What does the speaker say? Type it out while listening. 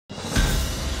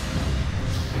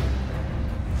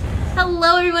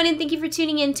Hello everyone, and thank you for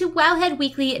tuning in to Wowhead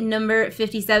Weekly number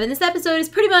 57. This episode is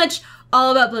pretty much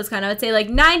all about BlizzCon. I would say like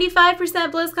 95%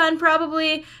 BlizzCon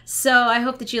probably. So I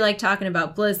hope that you like talking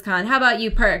about BlizzCon. How about you,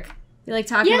 Perk? You like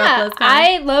talking about BlizzCon?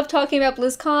 I love talking about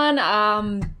BlizzCon.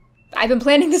 I've been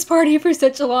planning this party for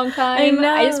such a long time. I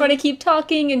know. I just want to keep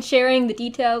talking and sharing the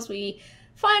details. We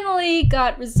finally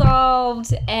got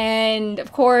resolved, and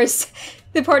of course,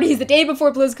 the party is the day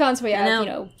before BlizzCon, so we have,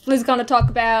 BlizzCon to talk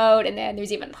about, and then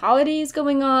there's even holidays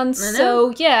going on.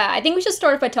 So, yeah, I think we should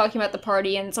start by talking about the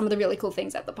party and some of the really cool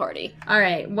things at the party. All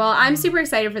right. Well, I'm super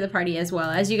excited for the party as well.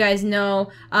 As you guys know,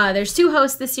 there's two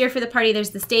hosts this year for the party.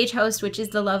 There's the stage host, which is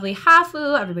the lovely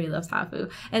Hafu. Everybody loves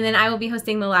Hafu. And then I will be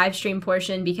hosting the live stream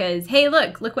portion because, hey,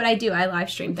 look what I do. I live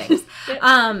stream things.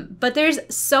 But there's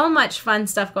so much fun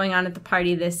stuff going on at the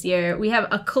party this year. We have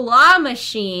a claw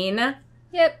machine.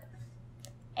 Yep.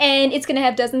 And it's going to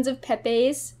have dozens of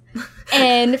Pepes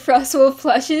and Frostwolf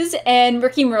plushes and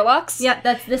Murky Murlocs. Yep,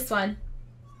 that's this one.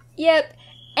 Yep.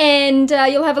 And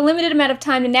you'll have a limited amount of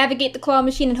time to navigate the claw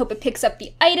machine and hope it picks up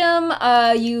the item.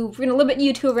 We're going to limit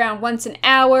you to around once an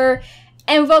hour.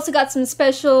 And we've also got some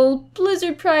special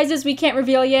Blizzard prizes we can't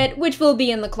reveal yet, which will be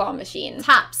in the claw machine.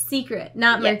 Top secret.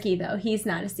 Not Murky, though. He's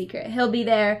not a secret. He'll be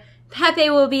there.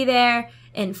 Pepe will be there.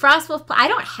 And Frostwolf... I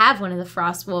don't have one of the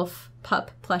Frostwolf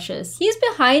pup plushes. He's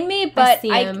behind me, but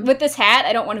with this hat,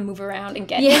 I don't want to move around and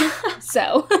get him.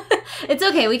 So it's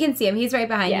okay. We can see him. He's right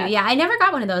behind you. Yeah, I never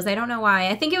got one of those. I don't know why.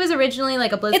 I think it was originally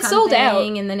like a BlizzCon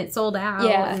thing, and then it sold out.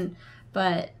 Yeah.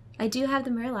 But I do have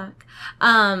the Murloc.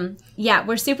 Yeah,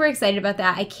 we're super excited about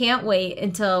that. I can't wait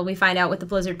until we find out what the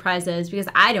Blizzard prize is because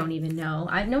I don't even know.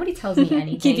 Nobody tells me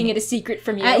anything. Keeping it a secret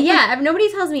from you. Yeah,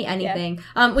 nobody tells me anything.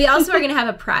 Yeah. We also are going to have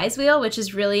a prize wheel, which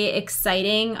is really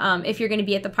exciting. If you're going to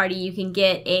be at the party, you can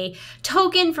get a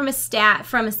token from a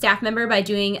staff member by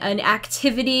doing an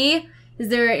activity.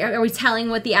 Are we telling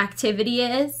what the activity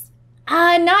is?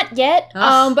 Not yet.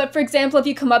 But for example, if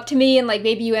you come up to me and like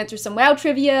maybe you answer some WoW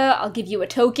trivia, I'll give you a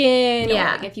token.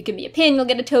 Yeah. Or like, if you give me a pin, you'll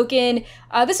get a token.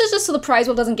 This is just so the prize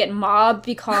wheel doesn't get mobbed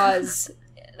because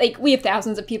like we have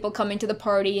thousands of people coming to the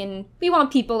party and we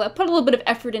want people that put a little bit of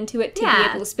effort into it to be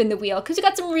able to spin the wheel because we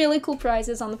got some really cool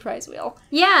prizes on the prize wheel.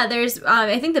 Yeah, there's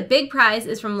I think the big prize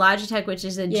is from Logitech, which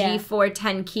is a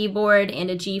G410 keyboard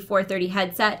and a G430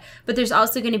 headset, but there's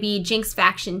also going to be Jinx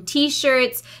Faction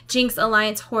t-shirts, Jinx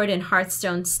Alliance Horde and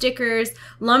Hearthstone stickers,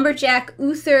 Lumberjack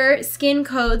Uther skin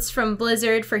codes from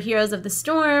Blizzard for Heroes of the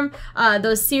Storm,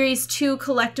 those Series 2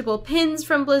 collectible pins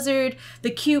from Blizzard, the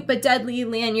cute but deadly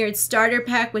lanyard starter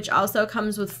pack, which also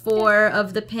comes with 4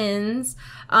 of the pins.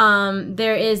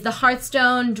 There is the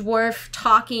Hearthstone Dwarf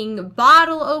Talking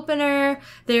Bottle Opener.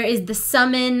 There is the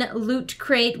Summon Loot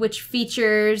Crate, which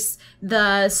features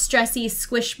the Stressy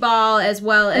Squish Ball as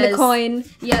well as... the coin,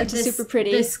 which is super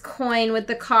pretty. This coin with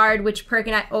the card, which Perk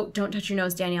and I... Oh, don't touch your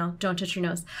nose, Danielle. Don't touch your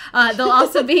nose. There'll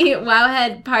also be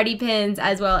Wowhead Party Pins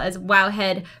as well as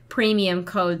Wowhead Premium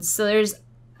Codes. So there's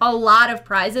a lot of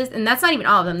prizes, and that's not even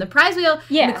all of them. The prize wheel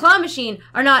and the claw machine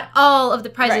are not all of the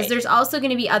prizes. Right. There's also going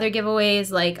to be other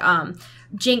giveaways like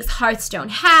Jinx Hearthstone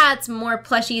hats, more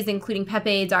plushies including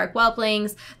Pepe Dark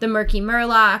Whelplings, the Murky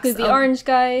Murlocs. There's the orange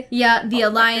guy. Yeah, the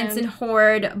Alliance and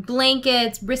Horde,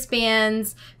 blankets,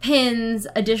 wristbands, pins,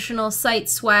 additional site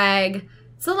swag.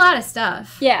 It's a lot of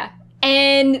stuff. Yeah.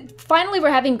 And finally, we're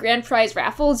having grand prize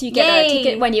raffles. You get a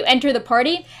ticket when you enter the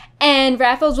party. And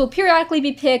raffles will periodically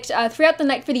be picked throughout the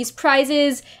night for these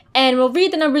prizes, and we'll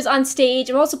read the numbers on stage,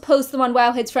 and we'll also post them on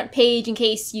Wowhead's front page in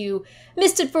case you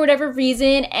missed it for whatever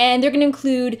reason, and they're going to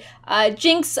include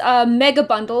Jinx Mega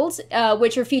Bundles,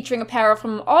 which are featuring apparel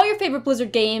from all your favorite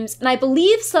Blizzard games, and I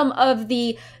believe some of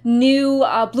the new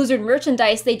Blizzard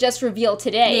merchandise they just revealed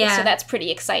today, so that's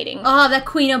pretty exciting. Oh, that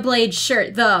Queen of Blades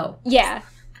shirt, though. Yeah.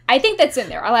 I think that's in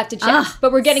there. I'll have to check.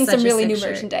 But we're getting some really new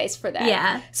merchandise for that.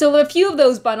 Yeah. So a few of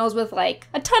those bundles with like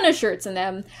a ton of shirts in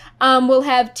them. We'll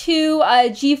have 2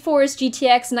 GeForce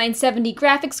GTX 970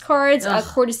 graphics cards,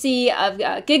 courtesy of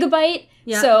Gigabyte.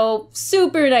 Yeah. So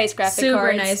super nice cards.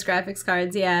 Super nice graphics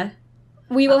cards, yeah.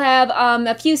 We will have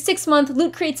a few 6-month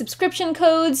Loot Crate subscription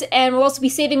codes, and we'll also be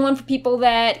saving one for people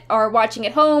that are watching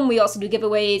at home. We also do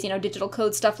giveaways, digital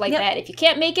code, stuff like that if you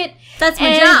can't make it. That's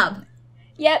my job.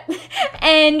 Yep.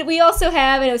 And we also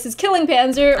have, I know this is Killing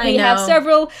Panzer, we have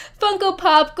several Funko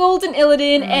Pop, Golden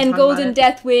Illidan, and Golden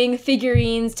Deathwing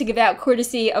figurines to give out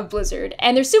courtesy of Blizzard.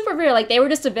 And they're super rare, like they were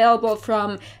just available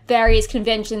from various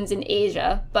conventions in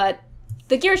Asia, but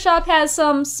the gear shop has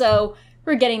some, so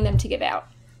we're getting them to give out.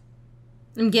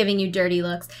 I'm giving you dirty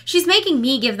looks. She's making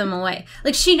me give them away.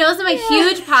 Like, she knows I'm a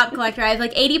huge pop collector. I have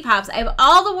like 80 pops. I have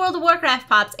all the World of Warcraft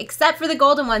pops except for the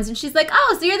golden ones. And she's like,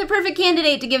 oh, so you're the perfect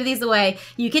candidate to give these away.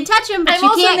 You can touch them, but you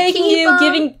can't keep them.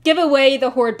 I'm also give away the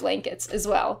Horde blankets as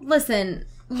well. Listen,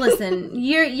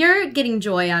 you're getting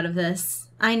joy out of this.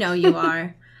 I know you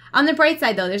are. On the bright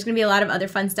side, though, there's going to be a lot of other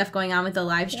fun stuff going on with the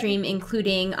live stream,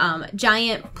 including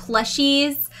giant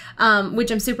plushies, which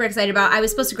I'm super excited about. I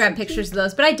was supposed to grab pictures of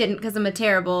those, but I didn't because I'm a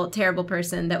terrible, terrible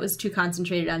person that was too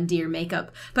concentrated on deer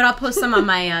makeup. But I'll post some on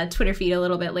my Twitter feed a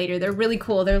little bit later. They're really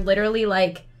cool. They're literally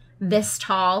like this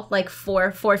tall, like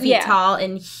four feet tall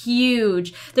and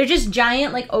huge. They're just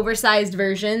giant, like oversized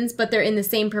versions, but they're in the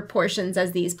same proportions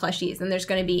as these plushies. And there's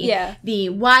going to be the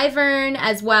wyvern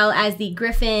as well as the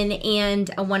griffin and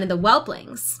one of the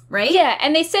whelplings, right? Yeah,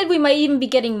 and they said we might even be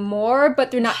getting more, but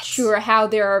they're not sure how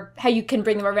you can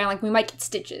bring them around. Like, we might get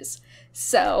stitches.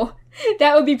 So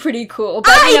that would be pretty cool.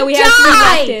 But we have to be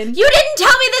locked in. You didn't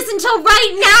tell me this until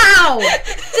right now.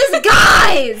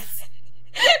 This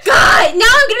God, now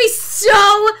I'm gonna be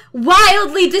so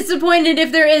wildly disappointed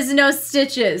if there is no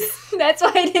stitches. That's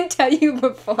why I didn't tell you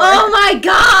before. Oh my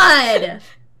God!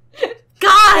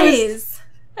 Guys!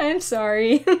 I'm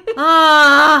sorry.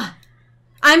 I'm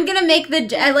gonna make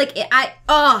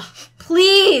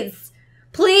please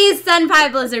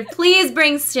Senpai Blizzard, please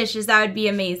bring stitches. That would be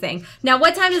amazing. Now,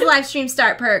 what time does the live stream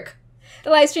start, Perk? The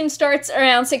live stream starts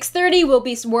around 6:30. We'll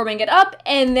be warming it up,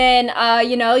 and then,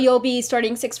 you'll be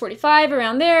starting 6:45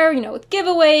 around there, with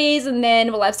giveaways, and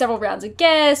then we'll have several rounds of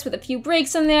guests with a few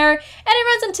breaks in there, and it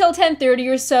runs until 10:30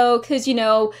 or so, because,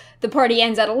 the party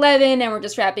ends at 11, and we're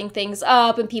just wrapping things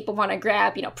up, and people want to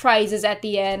grab, prizes at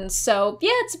the end. So,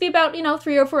 yeah, it's be about,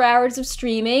 3 or 4 hours of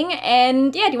streaming,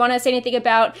 and, yeah, do you want to say anything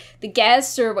about the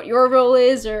guests, or what your role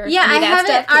is, or any of that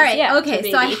stuff? All right, yeah,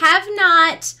 okay, so I have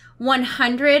not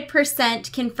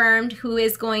 100% confirmed who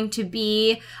is going to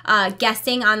be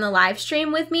guesting on the live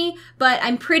stream with me, but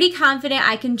I'm pretty confident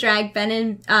I can drag Jen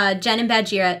and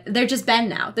Badgira. They're just Ben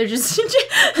now. They're just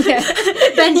Benjira.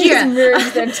 Just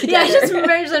merge them together. Yeah, just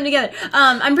merge them together.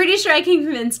 I'm pretty sure I can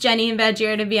convince Jenny and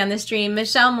Badgira to be on the stream.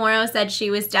 Michelle Morrow said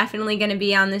she was definitely going to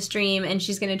be on the stream, and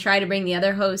she's going to try to bring the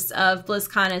other hosts of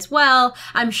BlizzCon as well.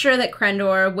 I'm sure that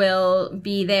Krendor will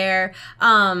be there.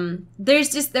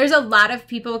 There's a lot of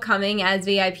people coming as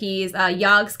VIPs.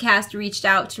 Yogscast reached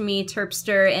out to me,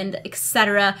 Terpster and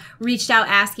etc. reached out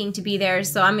asking to be there,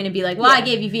 so I'm going to be like, I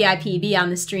gave you VIP, be on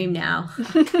the stream now.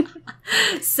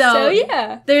 so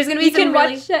yeah, there's going to be some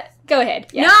really... Go ahead.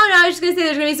 Yeah. No, I was just going to say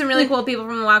there's going to be some really cool people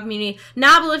from the WoW community.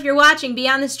 Nobble, if you're watching, be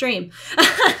on the stream.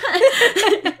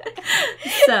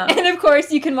 And of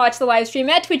course, you can watch the live stream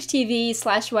at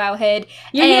twitch.tv/Wowhead.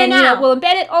 You're here now. We'll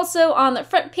embed it also on the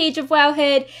front page of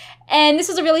Wowhead. And this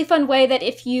is a really fun way that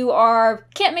if you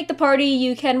can't make the party,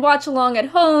 you can watch along at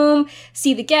home,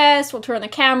 see the guests, we'll turn the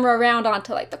camera around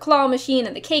onto like the claw machine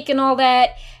and the cake and all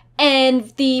that.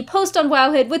 And the post on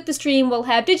Wowhead with the stream will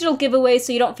have digital giveaways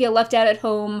so you don't feel left out at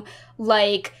home,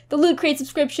 like the Loot Crate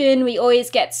subscription. We always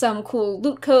get some cool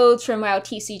loot codes from WoW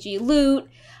TCG Loot.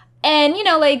 And,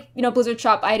 Blizzard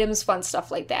Shop items, fun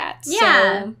stuff like that.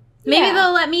 Yeah. So, maybe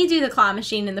they'll let me do the claw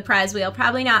machine and the prize wheel.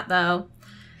 Probably not, though.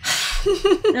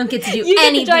 I don't get to do you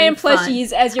anything get the giant fun.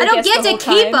 Plushies as your I don't guest get the whole to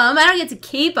keep time. them. I don't get to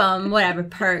keep them. Whatever,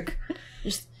 Perk.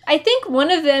 I think one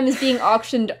of them is being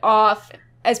auctioned off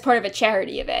as part of a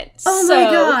charity event. Oh my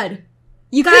God.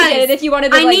 You could get it if you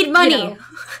wanted to, I need money.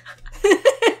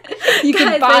 You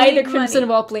could buy the Crimson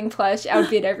Whelpling plush,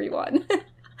 outbid everyone.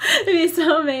 It'd be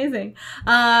so amazing.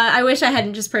 I wish I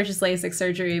hadn't just purchased LASIK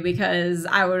surgery because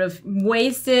I would have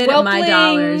wasted my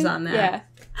dollars on that. Yeah.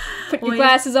 Put your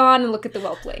glasses on and look at the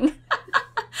Whelpling.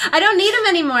 I don't need them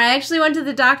anymore. I actually went to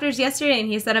the doctor's yesterday and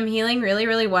he said I'm healing really,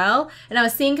 really well. And I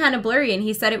was seeing kind of blurry and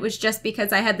he said it was just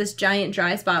because I had this giant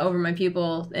dry spot over my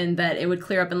pupil and that it would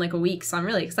clear up in like a week. So I'm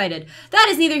really excited. That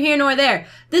is neither here nor there.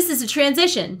 This is a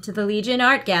transition to the Legion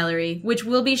Art Gallery, which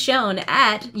will be shown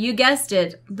at, you guessed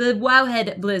it, the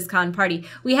Wowhead BlizzCon party.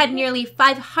 We had nearly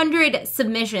 500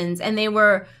 submissions and they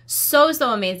were so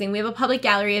amazing. We have a public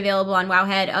gallery available on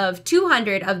Wowhead of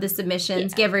 200 of the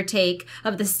submissions, give or take,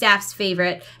 of the staff's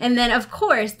favorite. And then, of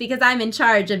course, because I'm in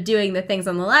charge of doing the things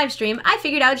on the live stream, I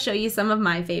figured I would show you some of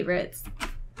my favorites.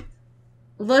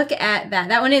 Look at that.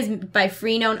 That one is by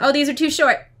Freenone. Oh, these are too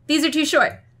short. These are too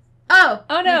short. Oh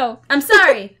no. I'm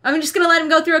sorry. I'm just going to let him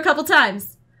go through a couple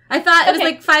times. I thought it was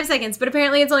like 5 seconds, but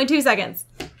apparently it's only 2 seconds.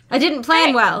 I didn't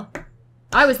plan well.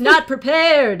 I was not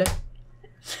prepared.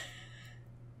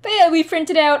 But yeah, we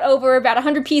printed out over about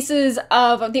 100 pieces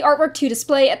of the artwork to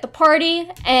display at the party,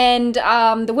 and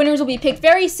the winners will be picked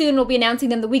very soon. We'll be announcing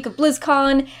them the week of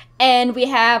BLIZZCON, and we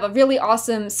have a really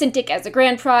awesome Cintiq as a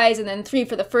grand prize, and then 3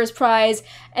 for the first prize,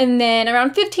 and then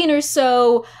around 15 or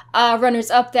so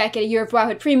runners-up that get a year of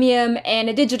Wowhead Premium, and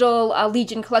a digital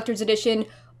Legion Collector's Edition,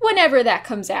 whenever that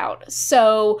comes out.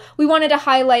 So we wanted to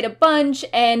highlight a bunch,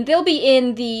 and they'll be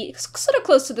in the, sort of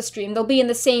close to the stream, they'll be in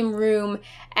the same room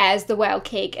as the WoW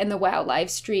Cake and the WoW live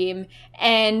stream.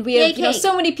 And we have, you know,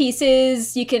 so many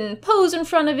pieces. You can pose in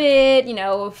front of it, you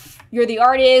know, if you're the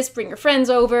artist, bring your friends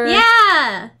over.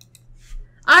 Yeah!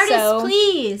 Artists,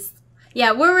 please!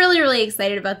 Yeah, we're really, really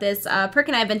excited about this. Perk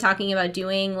and I have been talking about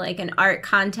doing like an art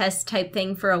contest type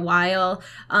thing for a while,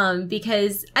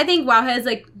 because I think Wowhead is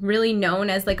like really known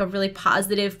as like a really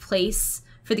positive place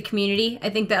for the community. I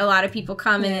think that a lot of people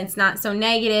come and it's not so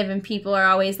negative, and people are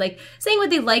always like saying what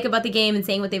they like about the game and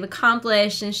saying what they've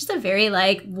accomplished, and it's just a very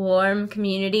like warm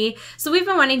community. So we've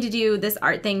been wanting to do this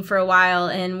art thing for a while,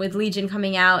 and with Legion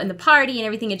coming out and the party and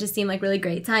everything, it just seemed like really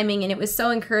great timing, and it was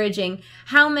so encouraging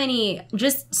how many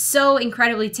just so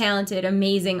incredibly talented,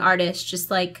 amazing artists just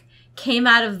like came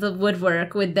out of the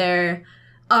woodwork with their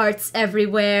arts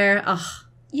everywhere. Ugh.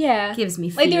 Yeah. Gives me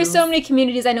feels. Like, there were so many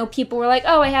communities. I know people were like,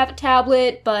 oh, I have a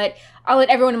tablet, but I'll let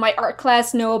everyone in my art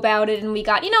class know about it. And we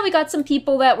got, you know, we got some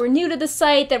people that were new to the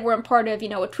site that weren't part of, you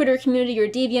know, a Twitter community or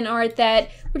DeviantArt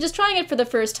that were just trying it for the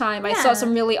first time. I saw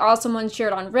some really awesome ones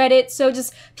shared on Reddit. So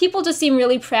just, people just seem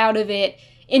really proud of it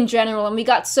in general, and we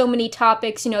got so many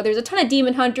topics. You know, there's a ton of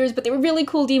demon hunters, but they were really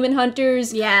cool demon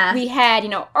hunters. Yeah. We had, you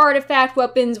know, artifact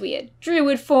weapons, we had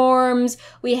druid forms,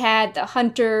 we had the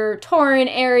hunter Tauren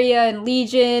area and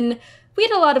Legion. We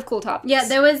had a lot of cool topics. Yeah,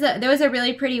 there was a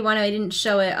really pretty one, I didn't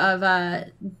show it, of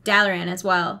Dalaran as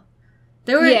well.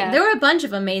 There were a bunch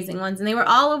of amazing ones, and they were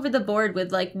all over the board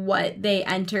with like what they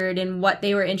entered and what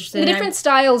they were interested in. The different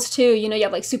styles too, you know, you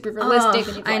have like super realistic,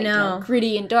 and you've got like, you know,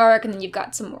 gritty and dark, and then you've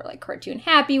got some more like cartoon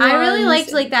happy ones. I really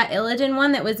liked like that Illidan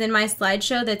one that was in my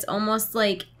slideshow that's almost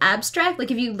like abstract. Like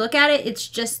if you look at it, it's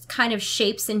just kind of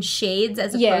shapes and shades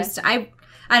as opposed to I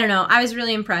don't know. I was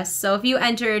really impressed. So if you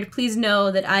entered, please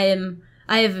know that I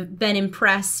have been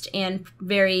impressed and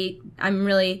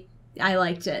I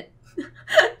liked it.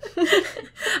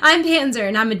 I'm Panzer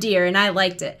and I'm a deer and I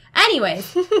liked it.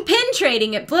 Anyways, pin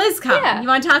trading at BlizzCon. Yeah. You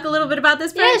want to talk a little bit about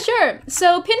this, Brent? Yeah, sure.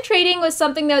 So pin trading was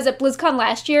something that was at BlizzCon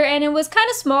last year, and it was kind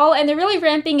of small, and they're really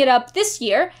ramping it up this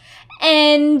year.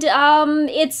 And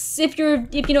it's if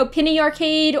you know Penny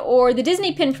Arcade or the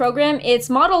Disney Pin program, it's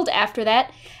modeled after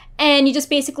that. And you just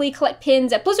basically collect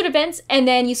pins at Blizzard events, and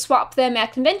then you swap them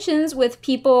at conventions with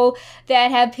people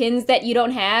that have pins that you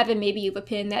don't have, and maybe you have a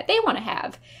pin that they want to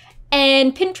have.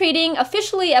 And pin trading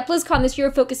officially at BlizzCon this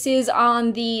year focuses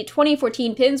on the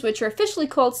 2014 pins, which are officially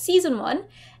called Season 1,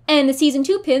 and the Season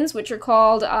 2 pins, which are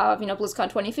called, BlizzCon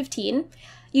 2015.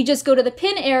 You just go to the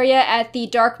pin area at the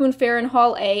Darkmoon Fair in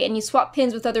Hall A, and you swap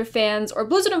pins with other fans or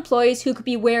Blizzard employees who could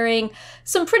be wearing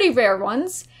some pretty rare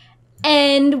ones.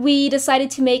 And we decided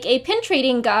to make a pin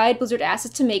trading guide. Blizzard asked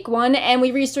us to make one, and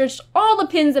we researched all the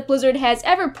pins that Blizzard has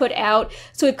ever put out.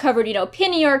 So we've covered, you know,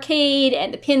 Penny Arcade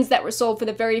and the pins that were sold for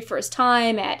the very first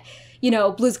time at, you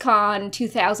know, BlizzCon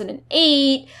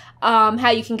 2008, how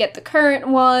you can get the current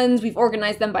ones. We've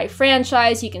organized them by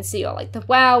franchise. You can see all like the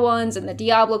WoW ones and the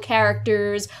Diablo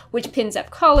characters, which pins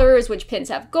have colors, which pins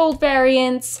have gold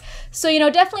variants. So, you know,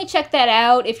 definitely check that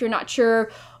out if you're not sure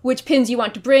which pins you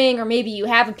want to bring, or maybe you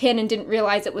have a pin and didn't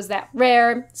realize it was that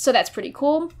rare. So that's pretty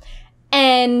cool.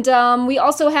 And we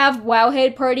also have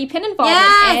Wowhead Party pin involvement.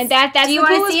 Yes! And that's the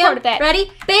coolest part of that.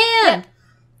 Ready? Bam!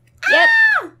 Yep.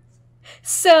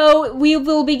 So we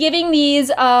will be giving these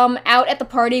out at the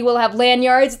party. We'll have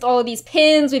lanyards with all of these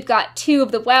pins. We've got 2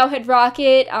 of the Wowhead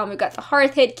rocket. We've got the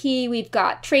Hearthhead key. We've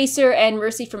got Tracer and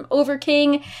Mercy from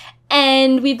Overking.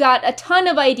 And we've got a ton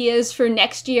of ideas for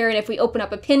next year, and if we open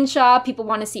up a pin shop, people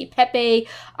want to see Pepe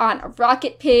on a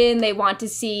rocket pin, they want to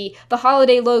see the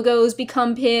holiday logos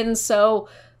become pins, so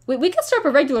we could start a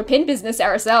regular pin business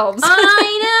ourselves.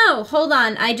 I know! Hold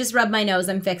on, I just rubbed my nose,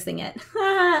 I'm fixing it.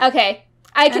 Okay,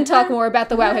 I can talk more about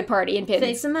the Wowhead Party and pins.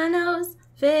 Fixing my nose,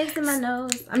 fixing my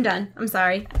nose. I'm done, I'm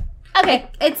sorry. Okay.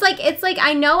 It's like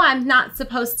I know I'm not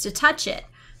supposed to touch it.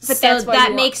 But so that's why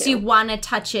that makes you want to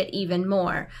touch it even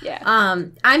more. Yeah.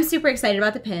 I'm super excited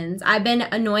about the pins. I've been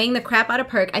annoying the crap out of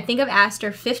Perk. I think I've asked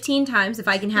her 15 times if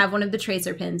I can have one of the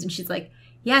Tracer pins, and she's like,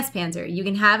 yes, Panzer, you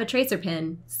can have a Tracer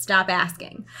pin. Stop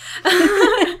asking.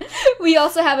 We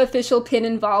also have official pin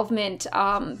involvement.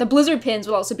 The Blizzard pins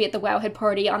will also be at the Wowhead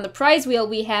party. On the prize wheel,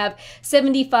 we have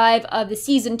 75 of the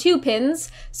Season 2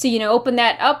 pins. So, open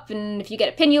that up, and if you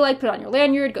get a pin you like, put it on your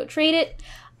lanyard, go trade it.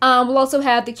 We'll also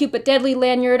have the Cute But Deadly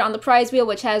lanyard on the prize wheel,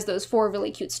 which has those 4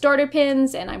 really cute starter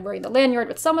pins, and I'm wearing the lanyard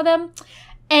with some of them.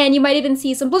 And you might even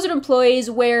see some Blizzard employees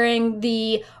wearing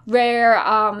the rare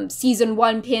Season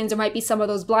 1 pins. There might be some of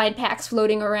those blind packs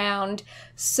floating around.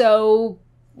 So,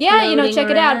 yeah, check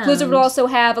it out. Blizzard will also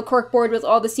have a corkboard with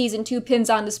all the Season 2 pins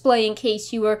on display in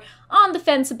case you were on the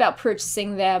fence about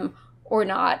purchasing them or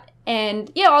not.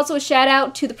 And, yeah, also a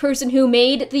shout-out to the person who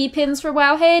made the pins for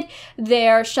Wowhead.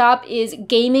 Their shop is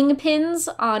Gaming Pins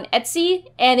on Etsy,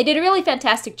 and they did a really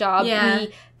fantastic job. Yeah.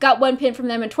 We got 1 pin from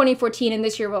them in 2014, and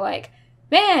this year we're like,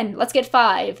 man, let's get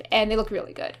 5, and they look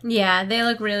really good. Yeah, they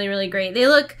look really, really great.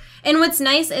 And what's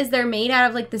nice is they're made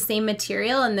out of, the same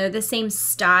material, and they're the same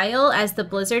style as the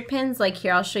Blizzard pins.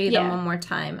 Here, I'll show you them one more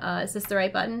time. Is this the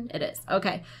right button? It is.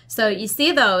 Okay, so you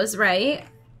see those, right?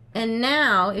 And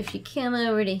now, if you come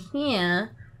over to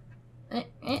here,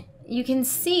 you can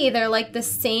see they're, the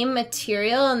same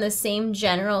material and the same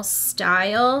general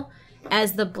style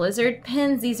as the Blizzard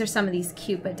pins. These are some of these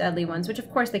cute but deadly ones, which of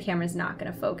course the camera's not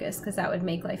going to focus because that would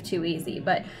make life too easy.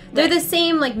 But they're the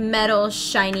same metal,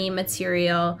 shiny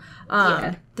material.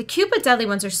 The cute but deadly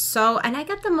ones are so, and I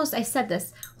got the most, I said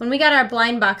this, when we got our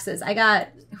blind boxes, I got,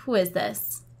 who is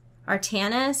this?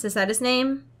 Artanis? Is that his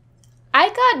name? I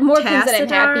got more pins that I'm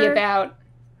happy about.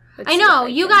 I know,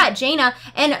 you got Jaina,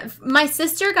 and my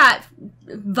sister got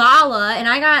Vala, and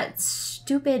I got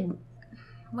stupid,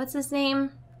 what's his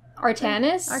name?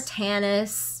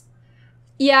 Artanis.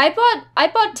 Yeah, I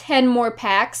bought 10 more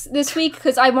packs this week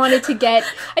because I wanted to get.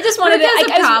 I just wanted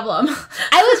to. Problem.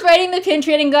 I was writing the pin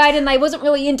trading guide and I wasn't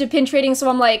really into pin trading, so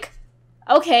I'm like,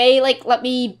 okay, let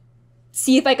me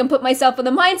see if I can put myself in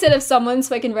the mindset of someone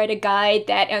so I can write a guide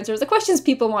that answers the questions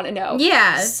people want to know.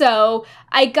 Yeah. So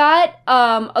I got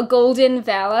a golden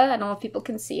Vala. I don't know if people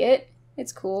can see it.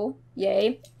 It's cool.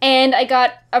 Yay. And I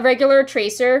got a regular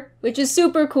Tracer, which is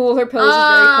super cool. Her pose is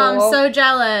very cool. I'm so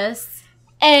jealous.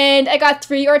 And I got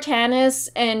 3 Artanis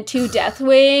and 2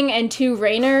 Deathwing and 2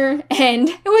 Raynor, and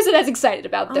I wasn't as excited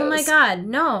about those. Oh my god,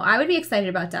 no. I would be excited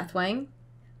about Deathwing.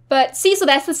 But see, so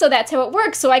that's how it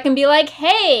works. So I can be like,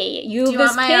 hey, you have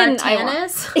this pin. Do you want my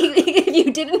Artanis? If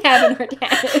you didn't have an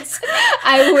Artanis,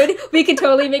 we could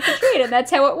totally make a trade, and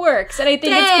that's how it works. And I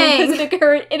think it's cool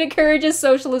because it encourages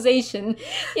socialization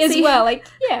as well.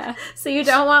 Yeah. So you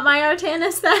don't want my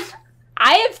Artanis then?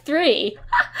 I have 3.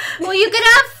 Well, you could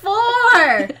have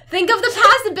 4. Think of the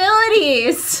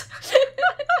possibilities.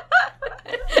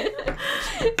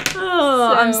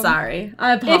 I'm sorry.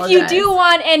 I apologize. If you do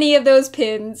want any of those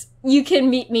pins, you can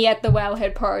meet me at the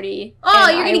Wowhead party. Oh,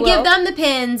 you're going to give them the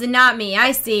pins and not me.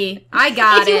 I see. I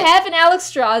got it. If you have an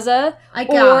Alexstrasza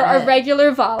or a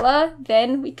regular Vala,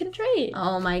 then we can trade.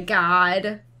 Oh my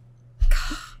god.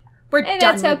 We're done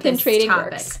that's how with pin this trading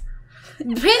topic. works.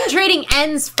 Pin trading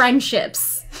ends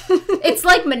friendships. It's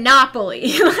like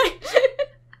Monopoly.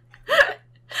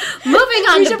 Moving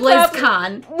on to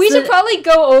BlizzCon. We should probably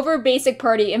go over basic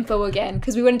party info again,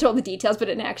 because we wouldn't told the details, but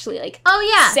didn't actually,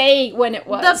 say when it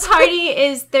was. The party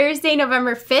is Thursday,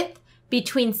 November 5th,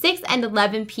 between 6 and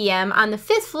 11 p.m. on the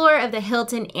 5th floor of the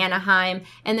Hilton Anaheim.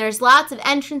 And there's lots of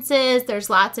entrances, there's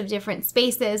lots of different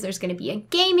spaces. There's going to be a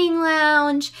gaming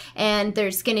lounge, and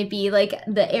there's going to be,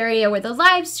 the area where the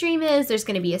live stream is. There's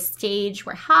going to be a stage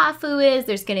where Hafu is.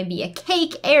 There's going to be a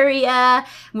cake area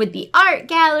with the art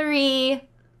gallery.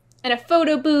 And a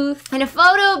photo booth.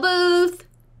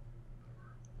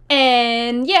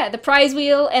 And, yeah, the prize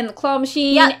wheel and the claw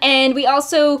machine. Yep. And we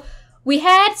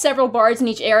had several bars in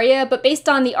each area, but based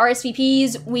on the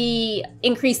RSVPs, we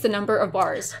increased the number of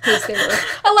bars. Because there were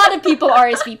a lot of people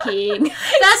RSVPing.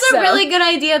 That's a really good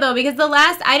idea, though, because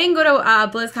I didn't go to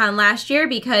BlizzCon last year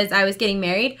because I was getting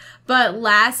married. But the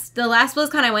last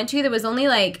BlizzCon I went to, there was only,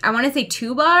 I want to say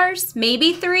 2 bars,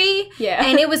 maybe 3. Yeah.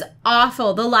 And it was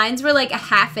awful. The lines were, a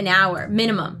half an hour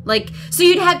minimum. So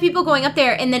you'd have people going up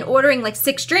there and then ordering,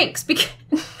 6 drinks because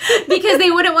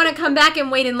they wouldn't want to come back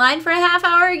and wait in line for a half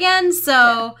hour again. So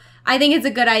yeah. I think it's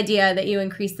a good idea that you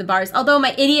increase the bars. Although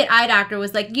my idiot eye doctor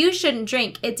was like, you shouldn't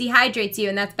drink. It dehydrates you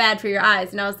and that's bad for your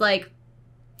eyes. And I was like,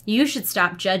 you should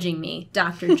stop judging me,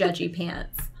 Dr. Judgy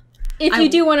Pants. If you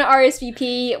do want to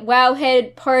RSVP,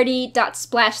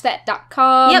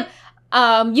 wowheadparty.splashthat.com. Yep.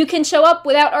 You can show up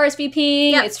without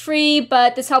RSVPing. Yep. It's free,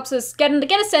 but this helps us get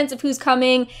a sense of who's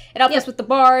coming. It helps us with the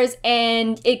bars,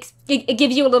 and it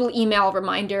gives you a little email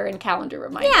reminder and calendar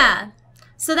reminder. Yeah.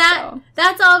 So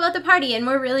that's all about the party, and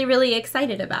we're really, really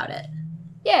excited about it.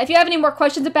 yeah, if you have any more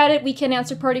questions about it, we can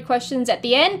answer party questions at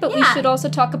the end, but we should also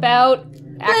talk about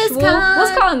actual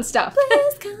BlizzCon stuff.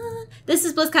 BlizzCon. This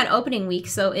is BlizzCon opening week,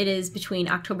 so it is between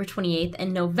October 28th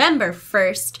and November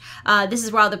 1st. This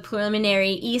is where all the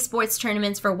preliminary esports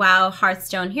tournaments for WoW,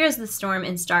 Hearthstone, Heroes of the Storm,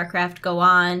 and StarCraft go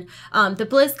on. The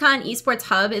BlizzCon esports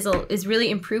hub is really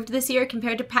improved this year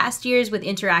compared to past years with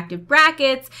interactive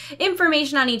brackets,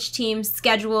 information on each team's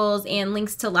schedules, and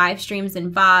links to live streams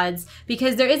and VODs,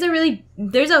 because there's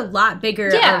a lot bigger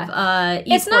of esports.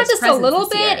 It's not just a little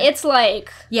bit, it's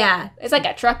like it's like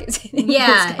a truck. It's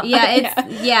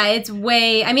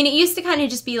way, I mean, it used to kind of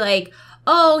just be like,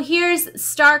 oh, here's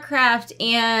StarCraft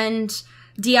and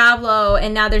Diablo,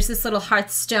 and now there's this little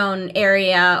Hearthstone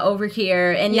area over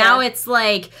here, and now it's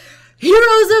like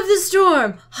Heroes of the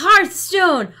Storm,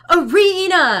 Hearthstone,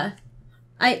 Arena.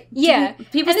 People and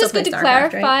it's good to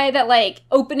clarify that, like,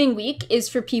 opening week is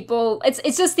for people,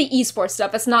 it's just the esports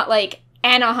stuff. It's not like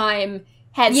Anaheim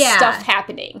had stuff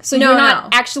happening. So you're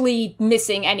not actually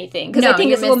missing anything. Because I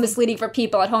think it's a little misleading for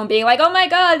people at home being like, oh my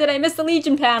god, did I miss the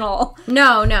Legion panel?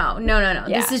 No. Yeah.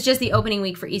 This is just the opening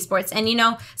week for esports. And, you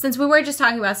know, since we were just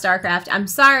talking about StarCraft, I'm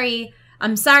sorry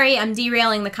I'm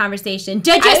derailing the conversation.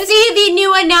 Did you see the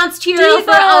new announced hero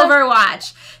for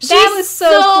Overwatch? That was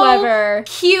so clever.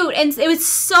 Cute. And it was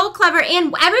so clever.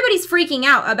 And everybody's freaking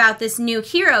out about this new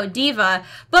hero, Diva.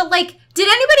 But, like, did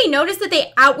anybody notice that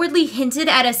they outwardly hinted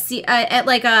at a South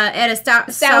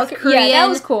Korean that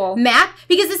was cool. map?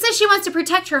 Because it says she wants to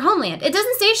protect her homeland. It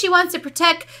doesn't say she wants to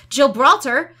protect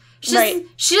Gibraltar. She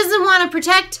doesn't want to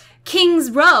protect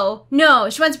King's Row. No,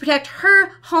 she wants to protect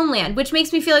her homeland, which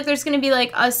makes me feel like there's going to be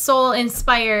like a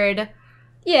Seoul-inspired map.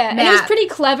 And it was pretty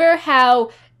clever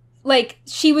how, like,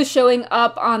 she was showing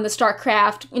up on the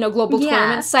StarCraft, global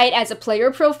tournament site as a player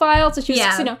profile, so she was,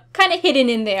 kind of hidden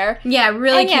in there. Yeah,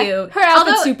 really cute. Her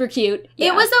outfit's super cute.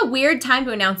 It was a weird time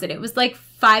to announce it. It was like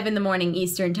 5 a.m.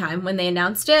 Eastern time when they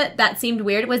announced it. That seemed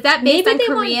weird. Was that based on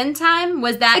Korean time?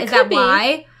 Is that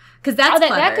why? Because that's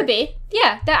clever. That could be.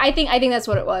 Yeah, I think that's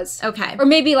what it was. Okay. Or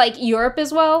maybe like Europe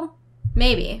as well.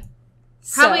 Maybe.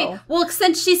 Probably. Well,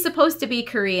 since she's supposed to be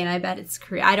Korean, I bet it's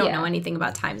Korea. I don't know anything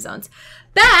about time zones.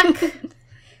 Back to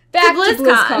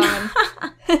BlizzCon.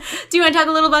 Do you want to talk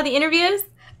a little about the interviews?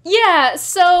 Yeah,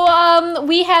 so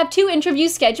we have 2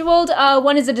 interviews scheduled.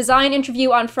 One is a design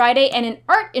interview on Friday and an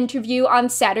art interview on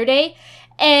Saturday.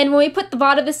 And when we put the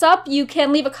VOD of this up, you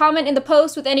can leave a comment in the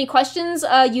post with any questions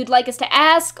you'd like us to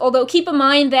ask. Although keep in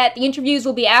mind that the interviews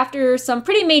will be after some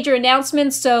pretty major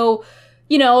announcements. So,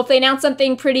 if they announce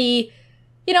something pretty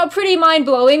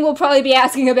mind-blowing, we'll probably be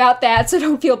asking about that. So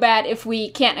don't feel bad if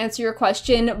we can't answer your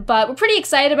question. But we're pretty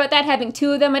excited about that, having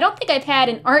 2 of them. I don't think I've had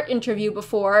an art interview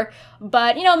before.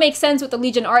 But, it makes sense with the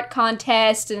Legion Art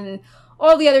Contest and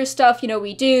all the other stuff,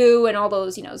 we do, and all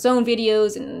those, zone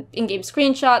videos and in-game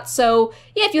screenshots. So,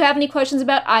 yeah, if you have any questions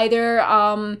about either,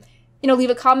 leave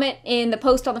a comment in the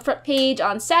post on the front page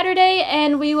on Saturday,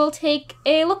 and we will take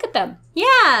a look at them.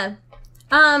 Yeah.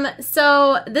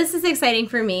 So this is exciting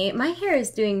for me. My hair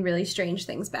is doing really strange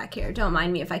things back here. Don't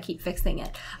mind me if I keep fixing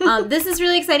it. This is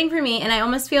really exciting for me, and I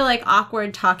almost feel like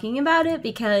awkward talking about it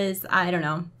because, I don't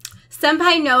know.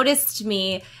 Senpai noticed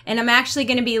me, and I'm actually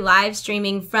going to be live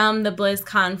streaming from the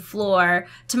BlizzCon floor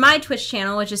to my Twitch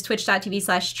channel, which is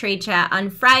twitch.tv/tradechat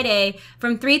on Friday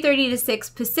from 3:30 to 6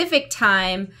 Pacific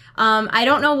time. I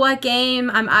don't know what game.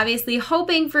 I'm obviously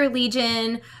hoping for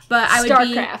Legion, but I would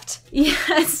StarCraft.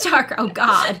 StarCraft. Oh,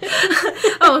 God.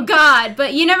 Oh, God.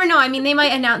 But you never know. I mean, they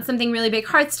might announce something really big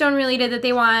Hearthstone related that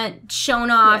they want shown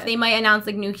off. Yeah. They might announce,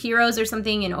 like, new heroes or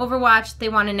something in Overwatch that they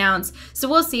want to announce. So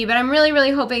we'll see. But I'm really,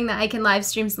 really hoping that I can live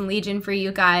stream some Legion for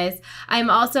you guys. I'm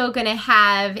also going to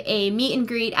have a meet and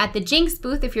greet at the Jinx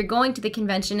booth if you're going to the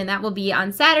convention, and that will be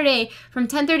on Saturday from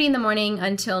 10:30 in the morning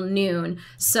until noon.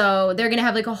 So they're going to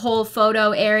have, like, a whole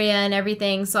photo area and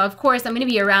everything. So, of course, I'm going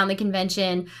to be around the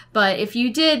convention. But if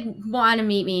you did want to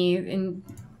meet me and,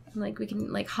 like, we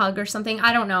can, like, hug or something,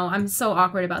 I don't know. I'm so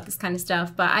awkward about this kind of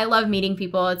stuff. But I love meeting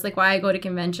people. It's, like, why I go to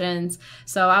conventions.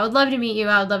 So I would love to meet you.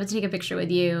 I would love to take a picture with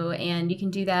you. And you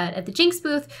can do that at the Jinx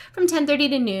booth from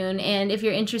 10:30 to noon. And if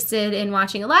you're interested in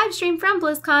watching a live stream from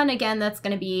BlizzCon, again, that's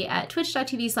going to be at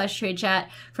twitch.tv/tradechat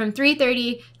from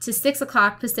 3:30 to 6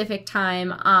 o'clock Pacific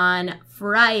time on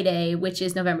Friday, which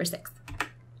is November 6th.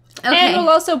 Okay. And we'll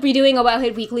also be doing a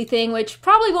Wowhead Weekly thing, which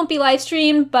probably won't be live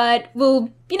streamed, but we'll,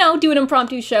 do an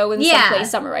impromptu show in some place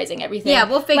summarizing everything. Yeah,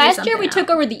 we'll figure something out. Last year we took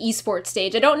over the esports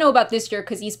stage. I don't know about this year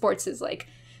because esports is, like,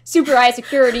 super high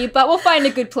security, but we'll find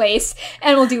a good place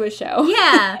and we'll do a show.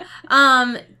 Yeah.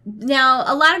 Now,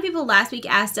 a lot of people last week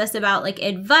asked us about, like,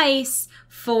 advice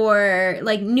for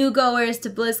like new goers to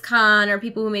BlizzCon or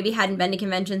people who maybe hadn't been to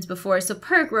conventions before. So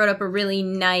Perk wrote up a really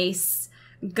nice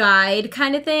guide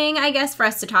kind of thing, I guess, for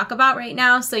us to talk about right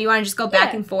now. So you want to just go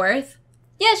back and forth?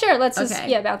 Yeah, sure. Let's just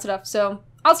bounce it off. So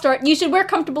I'll start. You should wear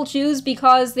comfortable shoes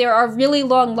because there are really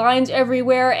long lines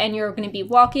everywhere and you're going to be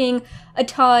walking a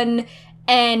ton.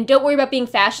 And don't worry about being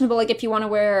fashionable. Like if you want to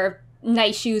wear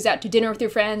nice shoes out to dinner with your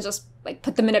friends, just like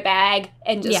put them in a bag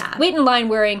and just wait in line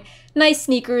wearing nice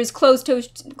sneakers,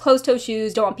 closed-toe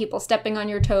shoes. Don't want people stepping on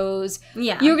your toes.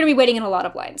 Yeah. You're going to be waiting in a lot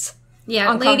of lines.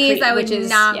 Yeah, ladies, I would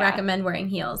not recommend wearing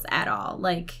heels at all.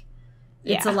 Like,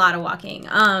 it's a lot of walking.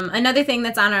 Another thing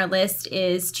that's on our list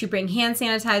is to bring hand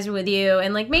sanitizer with you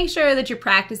and, like, make sure that you're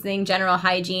practicing general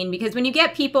hygiene because when you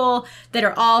get people that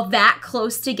are all that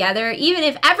close together, even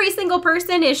if every single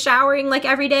person is showering, like,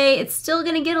 every day, it's still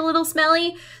going to get a little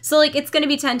smelly. So, like, it's going to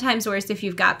be 10 times worse if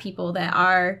you've got people that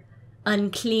are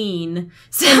unclean.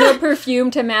 So, and no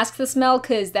perfume to mask the smell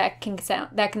because that can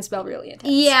smell really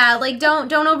intense. Yeah, like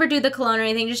don't overdo the cologne or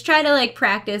anything. Just try to like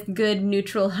practice good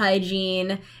neutral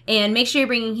hygiene and make sure you're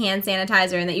bringing hand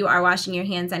sanitizer and that you are washing your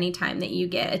hands anytime that you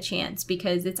get a chance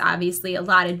because it's obviously a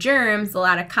lot of germs, a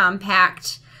lot of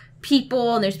compact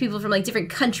people, and there's people from like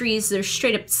different countries. So there's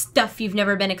straight up stuff you've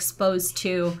never been exposed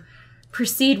to.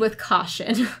 Proceed with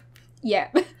caution. Yeah.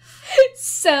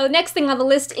 So next thing on the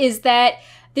list is that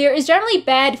there is generally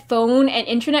bad phone and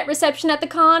internet reception at the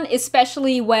con,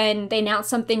 especially when they announce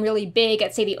something really big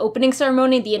at, say, the opening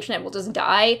ceremony. The internet will just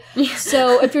die.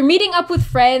 So if you're meeting up with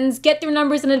friends, get their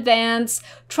numbers in advance.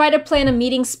 Try to plan a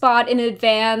meeting spot in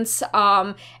advance.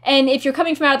 And if you're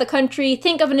coming from out of the country,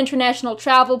 think of an international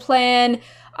travel plan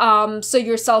so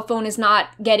your cell phone is not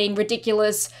getting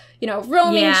ridiculous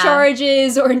roaming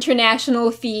charges or international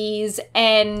fees.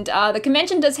 And the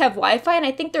convention does have Wi-Fi, and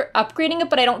I think they're upgrading it,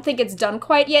 but I don't think it's done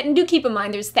quite yet. And do keep in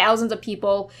mind, there's thousands of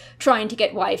people trying to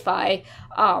get Wi-Fi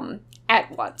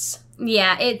at once.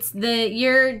 Yeah,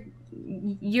 you're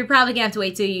probably gonna have to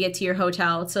wait till you get to your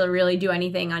hotel to really do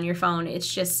anything on your phone.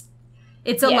 It's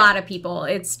a lot of people.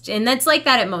 And that's like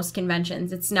that at most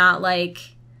conventions. It's not like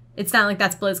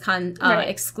that's BlizzCon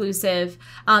exclusive.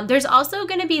 There's also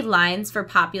going to be lines for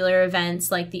popular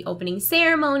events like the opening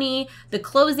ceremony, the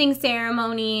closing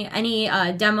ceremony, any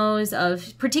demos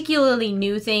of particularly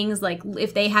new things, like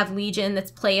if they have Legion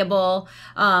that's playable,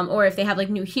 or if they have like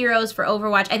new heroes for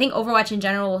Overwatch. I think Overwatch in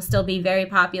general will still be very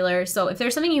popular. So if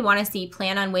there's something you want to see,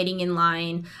 plan on waiting in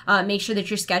line. Make sure that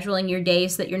you're scheduling your day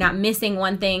so that you're not missing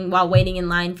one thing while waiting in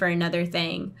line for another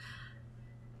thing.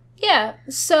 Yeah,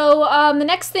 so the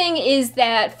next thing is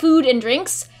that food and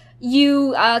drinks.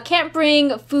 You can't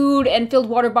bring food and filled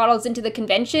water bottles into the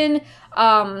convention,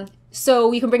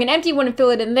 so you can bring an empty one and fill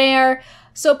it in there.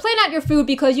 So plan out your food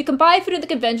because you can buy food at the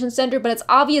convention center, but it's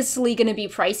obviously going to be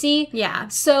pricey. Yeah.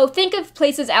 So think of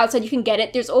places outside you can get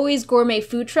it. There's always gourmet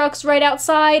food trucks right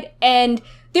outside, and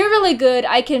they're really good.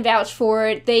 I can vouch for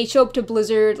it. They show up to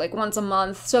Blizzard like once a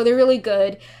month, so they're really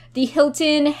good. The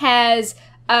Hilton has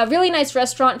a really nice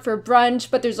restaurant for brunch,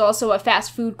 but there's also a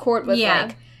fast food court with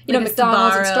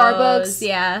McDonald's and Starbucks.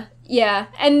 Yeah. Yeah.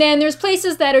 And then there's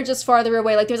places that are just farther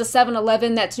away. Like there's a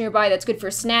 7-Eleven that's nearby that's good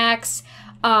for snacks.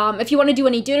 If you want to do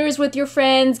any dinners with your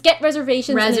friends, get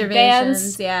reservations in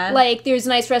advance. Yeah. Like there's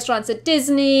nice restaurants at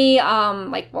Disney.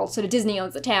 So Disney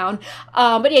owns the town.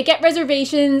 But yeah, get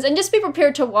reservations and just be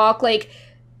prepared to walk. Like,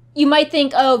 you might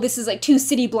think, oh, this is like 2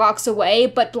 city blocks away,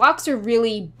 but blocks are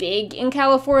really big in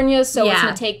California, so it's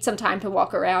going to take some time to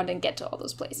walk around and get to all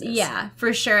those places. Yeah,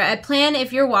 for sure. I plan,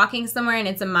 if you're walking somewhere and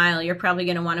it's a mile, you're probably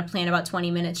going to want to plan about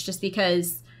 20 minutes just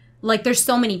because, like, there's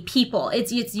so many people.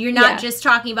 You're not just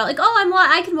talking about, like, oh,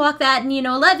 I can walk that in,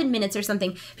 11 minutes or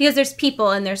something. Because there's people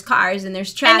and there's cars and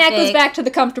there's traffic. And that goes back to the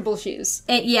comfortable shoes.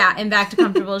 And back to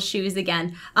comfortable shoes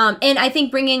again. And I think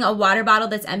bringing a water bottle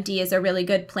that's empty is a really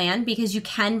good plan because you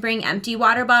can bring empty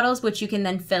water bottles, which you can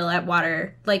then fill at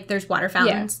water. Like, there's water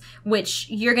fountains, which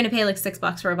you're going to pay like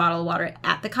 $6 for a bottle of water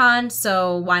at the con.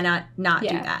 So why not do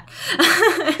that?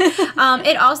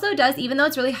 It also does, even though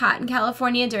it's really hot in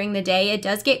California during the day, it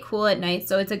does get cool at night,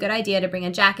 so it's a good idea to bring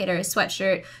a jacket or a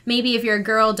sweatshirt. Maybe if you're a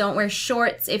girl, don't wear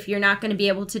shorts if you're not going to be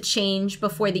able to change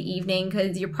before the evening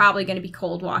because you're probably going to be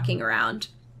cold walking around.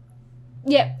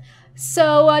 Yep.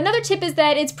 So another tip is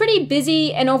that it's pretty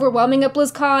busy and overwhelming at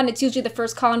BlizzCon. It's usually the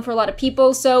first con for a lot of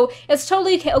people, so it's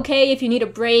totally okay if you need a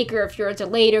break or if you're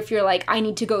delayed or if you're like, I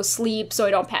need to go sleep so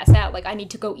I don't pass out. Like, I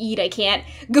need to go eat. I can't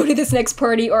go to this next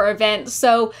party or event.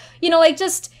 So,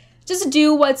 just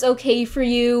do what's okay for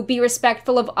you. Be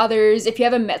respectful of others. If you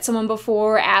haven't met someone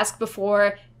before, ask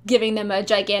before. giving them a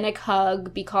gigantic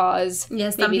hug because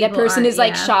maybe that person is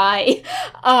like shy.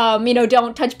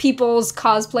 Don't touch people's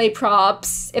cosplay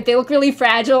props. If they look really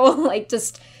fragile, like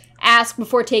just ask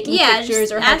before taking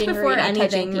pictures or hugging or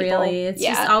touching people. Really. It's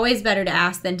just always better to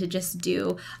ask than to just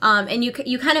do. And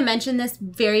you kind of mentioned this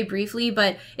very briefly,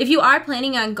 but if you are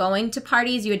planning on going to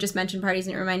parties, you had just mentioned parties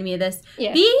and it reminded me of this.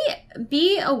 Yeah.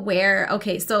 Be aware.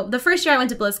 Okay, so the first year I went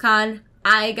to BLIZZCON,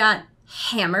 I got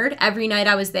hammered every night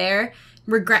I was there.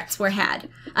 Regrets were had.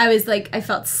 I was like, I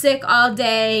felt sick all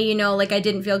day, like I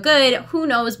didn't feel good. Who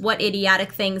knows what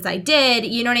idiotic things I did,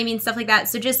 you know what I mean? Stuff like that.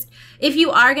 So just, if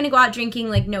you are going to go out drinking,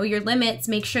 like know your limits,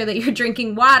 make sure that you're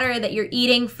drinking water, that you're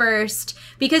eating first,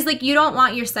 because like you don't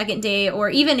want your second day, or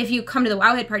even if you come to the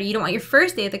Wowhead party, you don't want your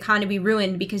first day at the con to be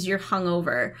ruined because you're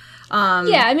hungover.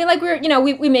 Yeah, I mean, like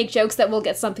we make jokes that we'll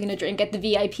get something to drink at the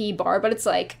VIP bar, but it's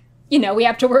like, we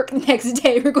have to work the next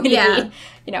day. We're going to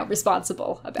be,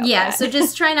 responsible about that. Yeah, so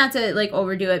just try not to, like,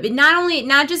 overdo it. But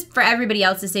not just for everybody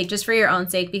else's sake, just for your own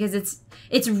sake, because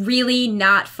it's really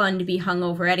not fun to be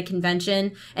hungover at a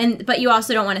convention. But you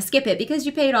also don't want to skip it because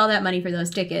you paid all that money for those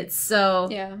tickets. So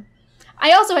yeah.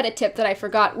 I also had a tip that I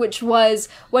forgot, which was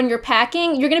when you're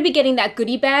packing, you're going to be getting that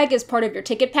goodie bag as part of your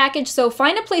ticket package. So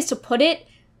find a place to put it.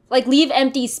 Like, leave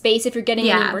empty space if you're getting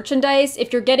any merchandise.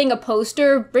 If you're getting a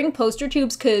poster, bring poster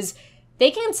tubes, because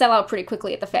they can sell out pretty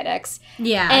quickly at the FedEx.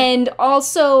 Yeah. And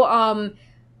also,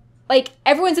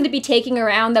 everyone's going to be taking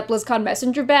around that BlizzCon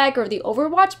messenger bag or the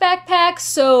Overwatch backpack.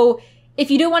 So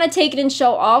if you do want to take it and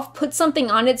show off, put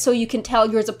something on it so you can tell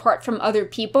yours apart from other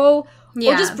people.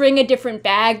 Yeah. Or just bring a different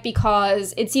bag,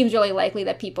 because it seems really likely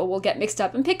that people will get mixed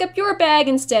up and pick up your bag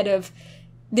instead of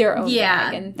their own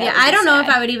bag. And I don't know if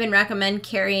I would even recommend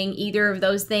carrying either of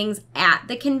those things at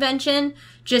the convention,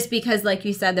 just because, like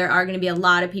you said, there are going to be a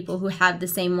lot of people who have the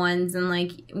same ones, and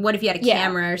like, what if you had a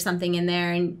camera or something in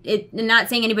there? And not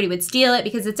saying anybody would steal it,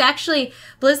 because it's actually,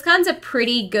 BlizzCon's a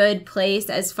pretty good place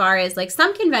as far as, like,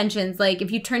 some conventions, like,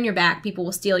 if you turn your back, people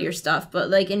will steal your stuff, but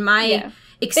like in my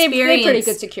experience, they have pretty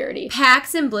good security.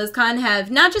 PAX and BlizzCon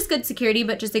have not just good security,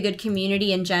 but just a good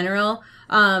community in general.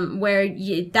 Where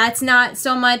that's not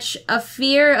so much a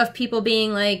fear of people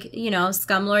being like,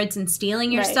 scumlords and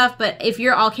stealing your stuff. But if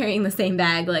you're all carrying the same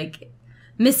bag, like,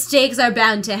 mistakes are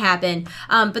bound to happen.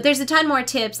 But there's a ton more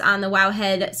tips on the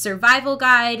Wowhead survival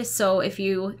guide. So if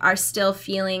you are still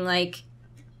feeling like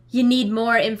you need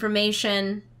more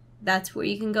information, that's where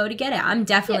you can go to get it. I'm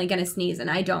definitely going to sneeze,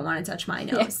 and I don't want to touch my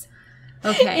nose.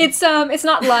 Okay. It's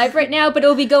not live right now, but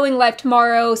it'll be going live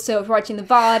tomorrow, so if you're watching the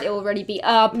VOD, it will already be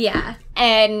up. Yeah.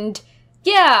 And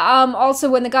also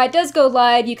when the guide does go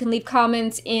live, you can leave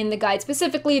comments in the guide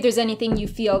specifically if there's anything you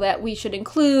feel that we should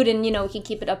include, and we can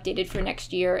keep it updated for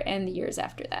next year and the years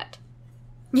after that.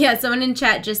 Yeah, someone in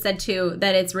chat just said too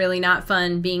that it's really not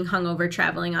fun being hungover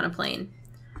traveling on a plane.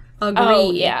 Agree.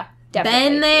 Oh, yeah. Definitely.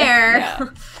 Been there.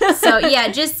 Yeah. So yeah,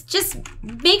 just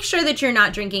make sure that you're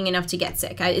not drinking enough to get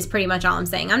sick is pretty much all I'm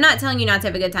saying. I'm not telling you not to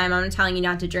have a good time. I'm not telling you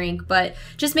not to drink, but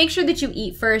just make sure that you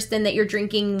eat first and that you're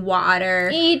drinking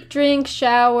water. Eat, drink,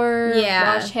 shower,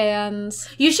 wash hands.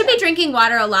 You should be drinking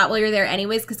water a lot while you're there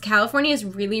anyways, because California is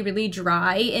really, really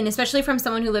dry, and especially from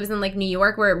someone who lives in like New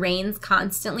York where it rains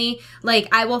constantly, like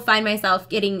I will find myself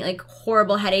getting like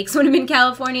horrible headaches when I'm in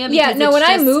California. When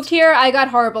I moved here, I got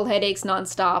horrible headaches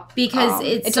nonstop. Because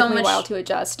it took me a while to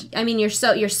adjust. I mean, you're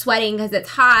sweating because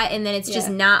it's hot, and then it's just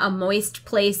not a moist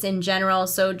place in general.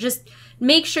 So just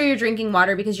make sure you're drinking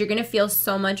water, because you're going to feel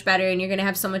so much better and you're going to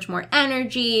have so much more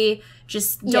energy.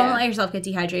 Just don't let yourself get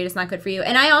dehydrated. It's not good for you.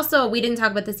 And we didn't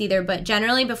talk about this either, but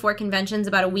generally before conventions,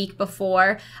 about a week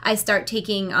before, I start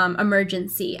taking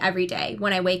emergency every day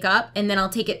when I wake up, and then I'll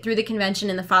take it through the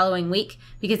convention in the following week,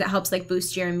 because it helps like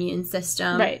boost your immune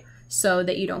system, so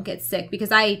that you don't get sick.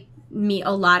 Because I meet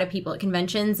a lot of people at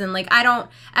conventions, and like I don't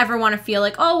ever want to feel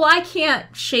like, oh, well, I can't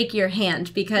shake your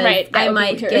hand because I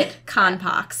might get con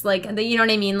pox, like, you know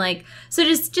what I mean? Like, so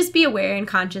just be aware and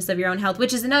conscious of your own health,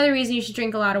 which is another reason you should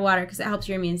drink a lot of water, because it helps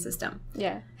your immune system.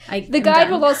 The guide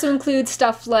will also include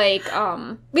stuff like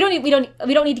we don't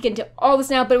need to get into all this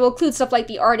now, but it will include stuff like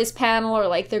the artist panel, or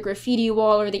like the graffiti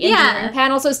wall, or the engineering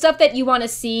panel. So stuff that you want to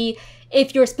see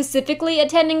if you're specifically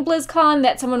attending BlizzCon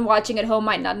that someone watching at home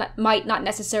might not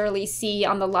necessarily see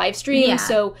on the live stream. Yeah.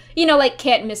 So, like,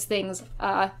 can't miss things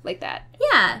like that.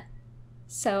 Yeah.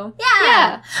 So,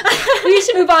 yeah. We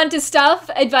should move on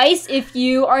to advice if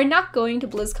you are not going to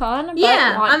BlizzCon,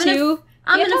 but want to.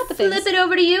 I'm going to flip it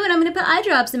over to you, and I'm going to put eye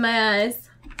drops in my eyes.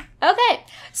 Okay,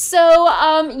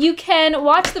 so you can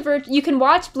watch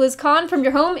BlizzCon from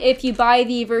your home if you buy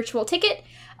the virtual ticket.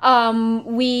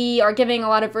 We are giving a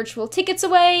lot of virtual tickets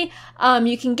away.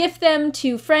 You can gift them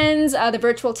to friends. The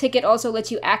virtual ticket also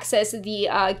lets you access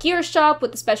the gear shop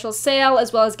with a special sale,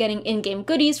 as well as getting in-game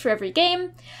goodies for every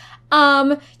game.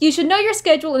 You should know your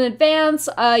schedule in advance.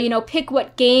 Pick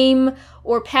what game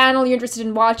or panel you're interested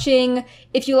in watching.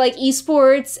 If you like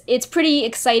esports, it's pretty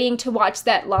exciting to watch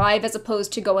that live as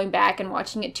opposed to going back and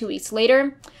watching it 2 weeks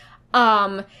later.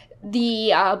 The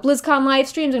BlizzCon live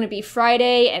stream is going to be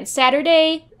Friday and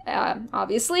Saturday.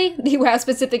 Obviously, the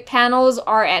WoW-specific panels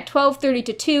are at 12:30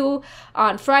 to 2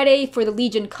 on Friday for the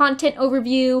Legion content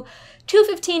overview,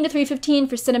 2:15 to 3:15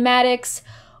 for cinematics,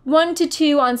 1 to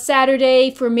 2 on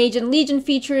Saturday for Mage and Legion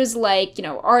features like,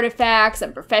 artifacts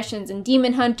and professions and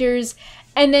demon hunters.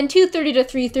 And then 2:30 to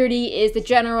 3:30 is the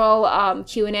general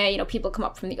Q&A. People come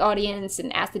up from the audience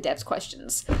and ask the devs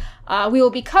questions. We will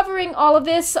be covering all of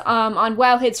this on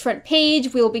Wowhead's front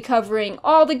page. We will be covering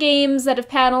all the games that have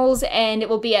panels, and it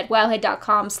will be at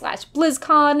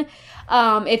wowhead.com/BlizzCon.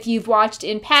 If you've watched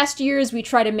in past years, we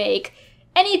try to make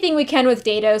anything we can with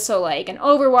data, so like an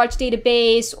Overwatch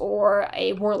database or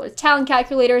a Warlord talent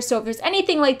calculator. So if there's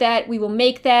anything like that, we will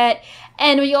make that.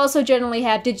 And we also generally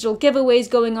have digital giveaways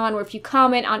going on where if you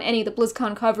comment on any of the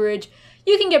BlizzCon coverage,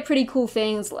 you can get pretty cool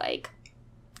things like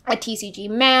a TCG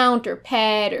mount or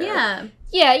pet or... Yeah,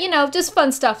 just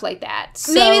fun stuff like that.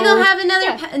 So, maybe they'll have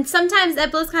another... And sometimes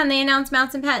at BlizzCon they announce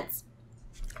mounts and pets.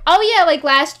 Oh yeah, like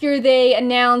last year they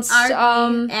announced...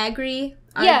 Agri.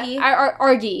 Yeah,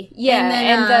 Argy. Yeah,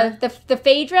 and the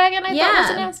Fey Dragon I thought was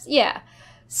announced. Yeah.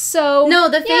 So no,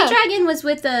 the Fey Dragon was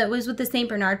with the Saint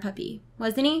Bernard puppy,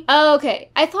 wasn't he? Oh,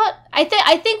 okay. I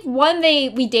think one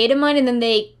we data mined and then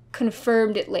they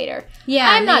confirmed it later. Yeah,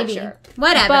 I'm not sure.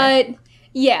 Whatever. But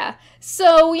yeah.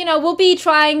 So, we'll be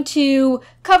trying to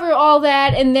cover all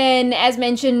that, and then, as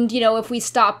mentioned, if we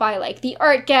stop by, like, the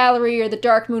art gallery or the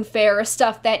Dark Moon Fair or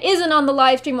stuff that isn't on the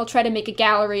live stream, we'll try to make a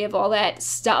gallery of all that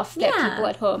stuff that people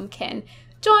at home can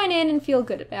join in and feel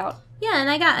good about. Yeah, and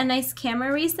I got a nice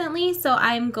camera recently, so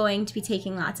I'm going to be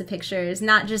taking lots of pictures,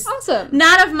 not just... Awesome.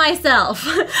 Not of myself,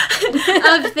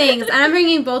 of things. And I'm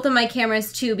bringing both of my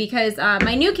cameras, too, because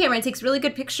my new camera takes really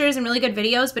good pictures and really good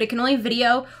videos, but it can only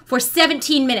video for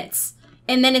 17 minutes.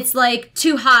 And then it's like,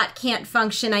 too hot, can't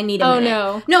function, I need a minute.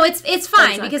 No. No, it's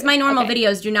fine, because my normal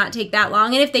videos do not take that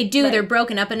long. And if they do, they're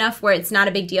broken up enough where it's not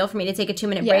a big deal for me to take a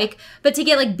 2-minute break. But to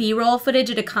get, like, B-roll footage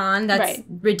at a con, that's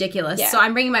ridiculous. Yeah. So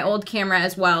I'm bringing my old camera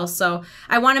as well. So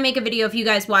I want to make a video. If you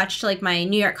guys watched, like, my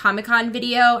New York Comic Con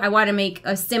video, I want to make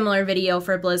a similar video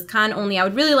for BlizzCon, only I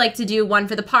would really like to do one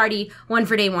for the party, one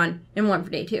for day 1, and one for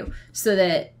day 2. So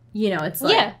that, it's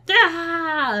like,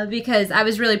 because I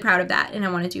was really proud of that, and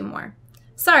I want to do more.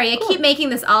 Sorry, I keep making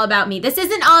this all about me. This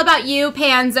isn't all about you,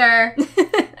 Panzer.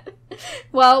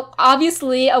 Well,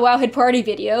 obviously, a Wowhead party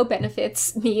video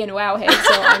benefits me and Wowhead,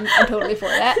 so I'm totally for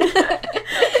that.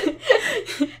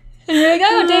 And you're like,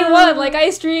 oh, day 1, like,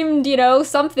 I streamed,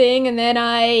 something, and then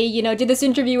I, did this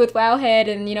interview with Wowhead,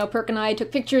 and, Perk and I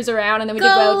took pictures around, and then we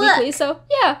did Wowhead Weekly, so,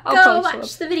 yeah, I'll go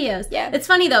watch the videos. Yeah. It's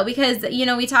funny, though, because,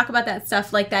 we talk about that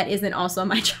stuff like that isn't also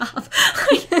my job.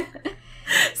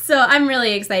 So I'm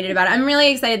really excited about it. I'm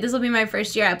really excited. This will be my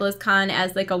first year at BlizzCon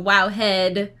as like a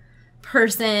Wowhead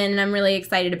person, and I'm really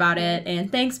excited about it.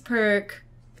 And thanks, Perk.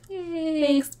 Yay.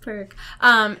 Thanks, Perk.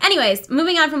 Anyways,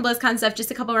 moving on from BlizzCon stuff,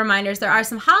 just a couple reminders. There are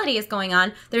some holidays going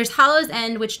on. There's Hollow's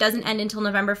End, which doesn't end until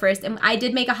November 1st. And I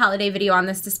did make a holiday video on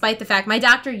this, despite the fact my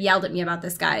doctor yelled at me about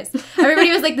this, guys.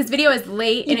 Everybody was like, this video is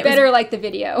late. You better like the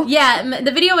video. Yeah,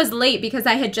 the video was late because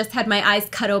I had just had my eyes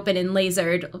cut open and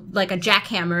lasered like a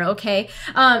jackhammer, okay?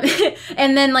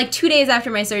 And then like 2 days after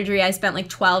my surgery, I spent like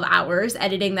 12 hours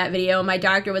editing that video. My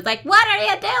doctor was like, what are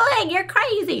you doing? You're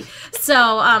crazy. So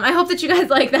I hope that you guys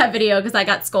like that video because I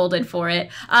got scolded for it.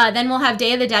 Then we'll have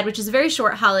Day of the Dead, which is a very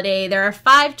short holiday. There are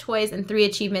 5 toys and 3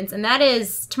 achievements, and that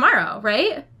is tomorrow,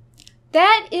 right?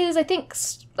 That is, I think,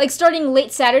 like starting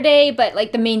late Saturday, but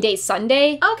like the main day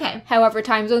Sunday. Okay. However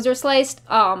time zones are sliced.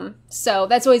 So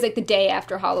that's always like the day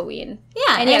after Halloween.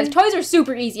 Yeah. And yeah, the toys are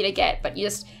super easy to get, but you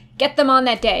just get them on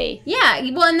that day. Yeah.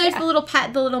 Well, and there's the little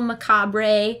pet, the little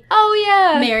macabre. Oh,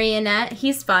 yeah. Marionette.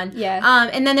 He's fun. Yeah.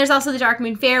 And then there's also the Dark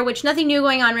Moon Fair, which nothing new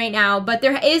going on right now, but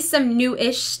there is some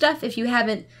new-ish stuff if you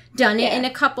haven't done it in a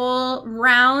couple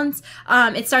rounds.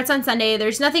 It starts on Sunday.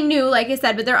 There's nothing new, like I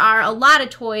said, but there are a lot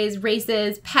of toys,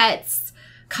 races, pets,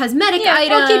 cosmetic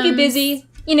items. It'll keep you busy.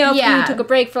 You know, if you took a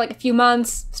break for like a few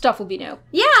months, stuff will be new.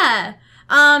 Yeah.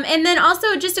 And then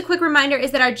also just a quick reminder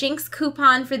is that our Jinx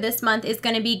coupon for this month is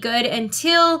going to be good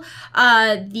until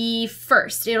the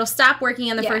 1st. It'll stop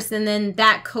working on the 1st, and then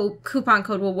that coupon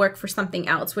code will work for something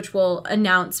else, which we'll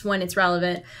announce when it's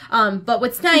relevant. But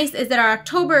what's nice is that our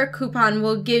October coupon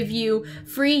will give you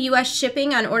free U.S.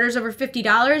 shipping on orders over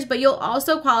 $50, but you'll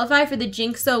also qualify for the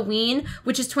Jinx-O-Ween,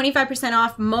 which is 25%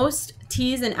 off most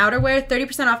tees and outerwear,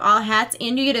 30% off all hats,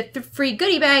 and you get a free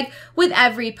goodie bag with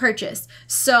every purchase.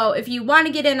 So if you want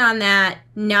to get in on that,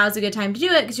 now's a good time to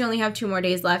do it because you only have 2 more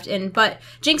days left. But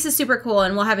Jinx is super cool,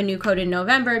 and we'll have a new code in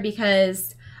November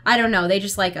because, I don't know, they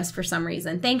just like us for some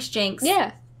reason. Thanks, Jinx.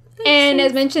 Yeah. And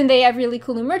as mentioned, they have really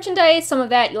cool new merchandise. Some of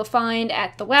that you'll find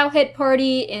at the Wowhead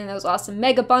party in those awesome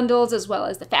mega bundles, as well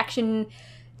as the faction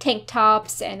tank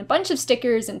tops and a bunch of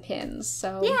stickers and pins.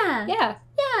 So yeah.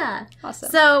 Awesome.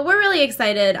 So we're really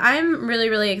excited. I'm really,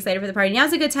 really excited for the party.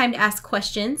 Now's a good time to ask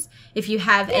questions if you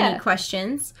have any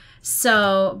questions.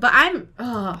 So, but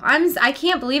I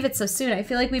can't believe it's so soon. I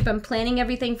feel like we've been planning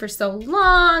everything for so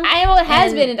long. Well, it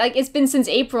has been. Like, it's been since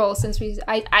April since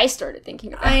I started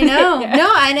thinking about it. I know.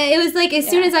 No, I know. It was like as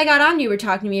soon as I got on, you were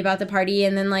talking to me about the party,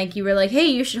 and then like you were like, hey,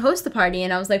 you should host the party.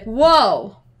 And I was like,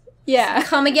 whoa. Yeah.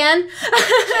 Come again?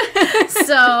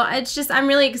 So it's just, I'm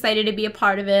really excited to be a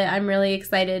part of it. I'm really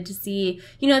excited to see,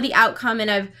 the outcome.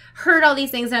 And I've heard all these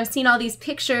things and I've seen all these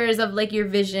pictures of like your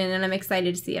vision, and I'm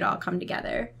excited to see it all come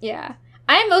together. Yeah.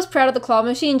 I'm most proud of the claw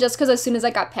machine just because as soon as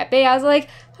I got Pepe, I was like,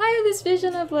 I have this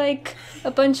vision of like a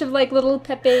bunch of like little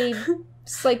Pepe,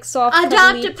 like soft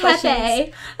adopt a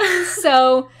Pepe.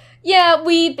 So yeah,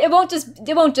 it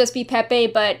won't just be Pepe,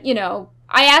 but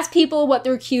I asked people what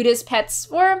their cutest pets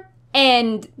were.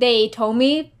 And they told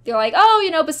me, they're like,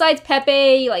 oh, besides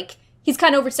Pepe, like, he's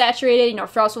kind of oversaturated,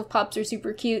 Frostwolf pups are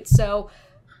super cute, so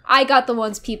I got the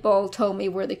ones people told me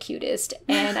were the cutest.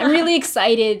 And I'm really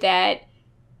excited that,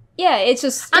 I'm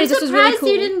just surprised was really cool.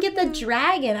 You didn't get the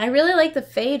dragon. I really like the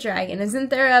Fae dragon. Isn't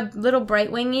there a little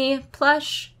bright wingy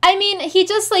plush? I mean, he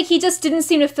just didn't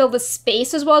seem to fill the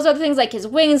space as well as other things, like his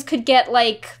wings could get,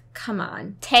 like, come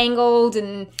on, tangled,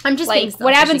 and I'm just like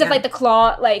what happens if like the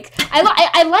claw, like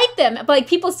I like them, but like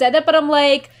people said that, but I'm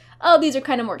like, oh, these are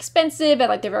kind of more expensive, and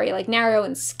like they're very like narrow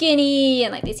and skinny,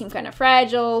 and like they seem kind of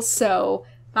fragile. So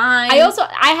fine.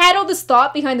 I had all this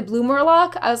thought behind the blue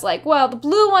Murloc. I was like, well, the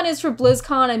blue one is for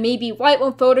BlizzCon, and maybe white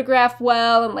won't photograph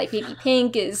well, and like maybe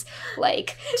pink is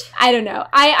like, I don't know.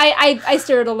 I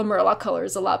stared at all the Murloc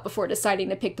colors a lot before deciding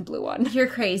to pick the blue one. You're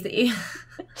crazy.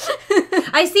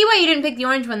 I see why you didn't pick the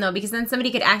orange one though, because then somebody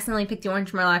could accidentally pick the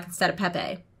orange Murloc instead of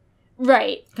Pepe.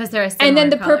 Right. Because they're a similar And then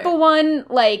the color. purple one,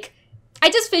 like, I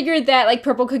just figured that like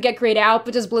purple could get grayed out,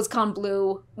 but just BlizzCon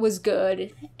blue was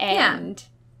good. And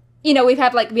we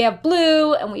have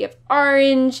blue and we have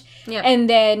orange, and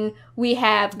then we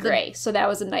have gray. So that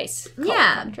was a nice color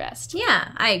contrast.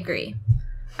 Yeah, I agree.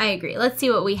 Let's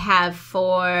see what we have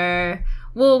for...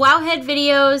 Well, Wowhead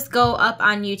videos go up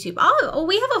on YouTube. Oh,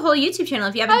 we have a whole YouTube channel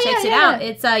if you haven't checked it out.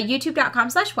 It's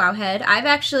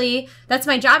youtube.com/Wowhead. That's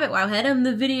my job at Wowhead. I'm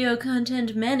the video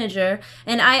content manager.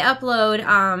 And I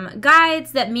upload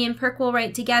guides that me and Perk will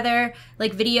write together.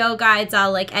 Like video guides.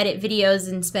 I'll like edit videos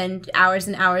and spend hours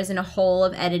and hours in a hole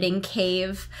of editing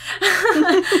cave.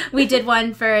 We did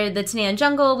one for the Tanan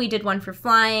Jungle. We did one for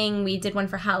flying. We did one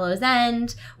for Hollow's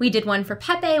End. We did one for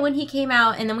Pepe when he came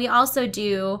out. And then we also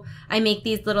I make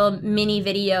these little mini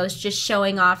videos just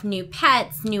showing off new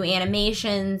pets, new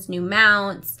animations, new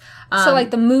mounts. So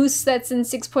like the moose that's in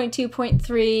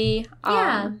 6.2.3.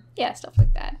 Yeah, stuff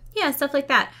like that. Yeah, stuff like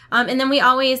that. And then we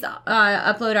always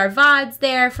upload our VODs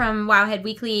there from Wowhead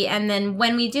Weekly. And then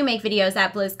when we do make videos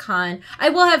at BlizzCon, I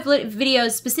will have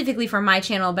videos specifically for my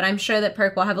channel, but I'm sure that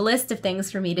Perk will have a list of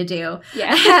things for me to do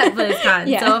at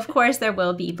BlizzCon. So, of course, there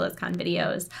will be BlizzCon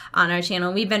videos on our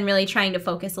channel. We've been really trying to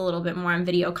focus a little bit more on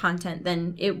video content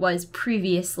than it was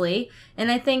previously. And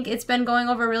I think it's been going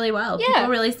over really well. Yeah. People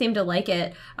really seem to like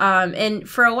it. And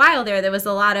for a while there was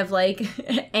a lot of, like,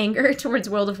 anger towards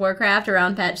World of Warcraft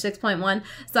around patch 6.1.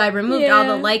 So I removed all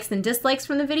the likes and dislikes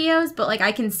from the videos, but, like,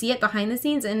 I can see it behind the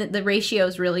scenes, and the ratio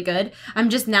is really good. I'm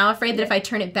just now afraid that if I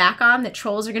turn it back on, that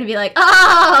trolls are going to be like,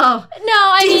 oh! No,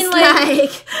 I mean,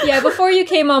 like... Yeah, before you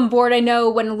came on board, I know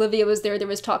when Olivia was there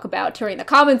was talk about turning the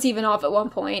comments even off at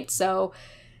one point, so,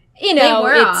 they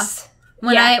were off.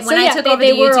 When I took over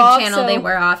the YouTube channel, they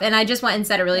were off. And I just went and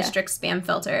set a really strict spam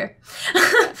filter.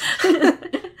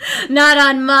 Not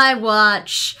on my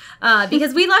watch.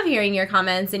 Because we love hearing your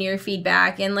comments and your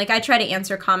feedback. And, like, I try to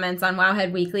answer comments on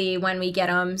Wowhead Weekly when we get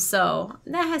them. So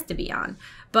that has to be on.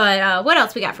 But what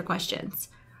else we got for questions?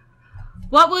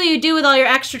 What will you do with all your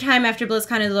extra time after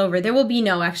BlizzCon is over? There will be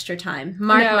no extra time.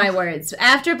 Mark my words.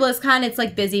 After BlizzCon, it's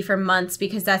like busy for months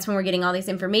because that's when we're getting all these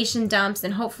information dumps,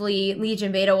 and hopefully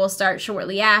Legion Beta will start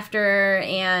shortly after,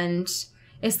 and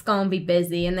it's going to be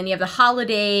busy. And then you have the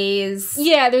holidays.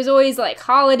 Yeah, there's always like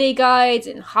holiday guides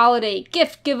and holiday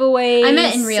gift giveaways. I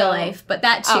meant in real life, but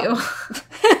that too.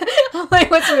 Oh. Like,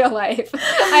 what's real life?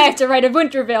 I have to write a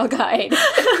Winter Veil guide.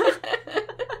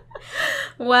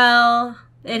 Well,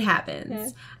 it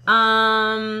happens.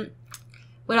 Yeah.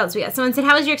 What else we got? Someone said,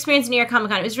 how was your experience in New York Comic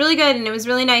Con? It was really good, and it was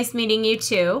really nice meeting you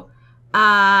too.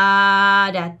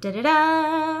 Oh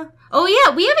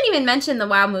yeah, we haven't even mentioned the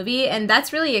WoW movie, and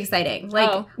that's really exciting.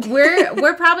 Like,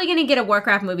 we're probably gonna get a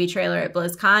Warcraft movie trailer at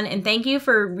BlizzCon, and thank you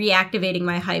for reactivating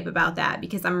my hype about that,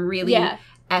 because I'm really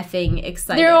effing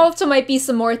excited. There also might be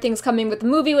some more things coming with the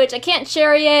movie, which I can't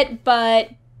share yet,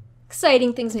 but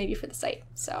exciting things maybe for the site.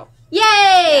 So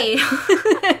yay!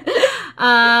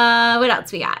 Yeah. What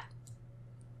else we got?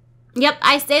 Yep,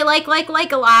 I say like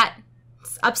a lot.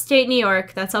 It's upstate New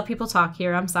York. That's how people talk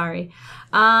here. I'm sorry.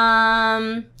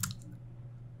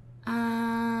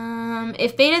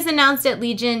 If beta's announced at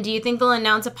Legion, do you think they'll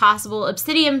announce a possible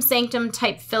Obsidian Sanctum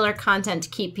type filler content to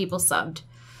keep people subbed?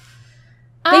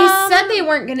 They said they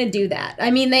weren't going to do that.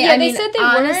 I mean, they said they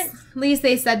weren't. At least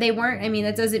they said they weren't. I mean,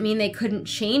 that doesn't mean they couldn't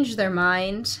change their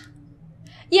mind.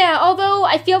 Yeah, although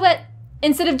I feel that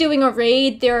instead of doing a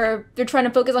raid, they're trying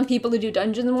to focus on people who do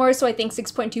dungeons more, so I think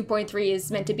 6.2.3 is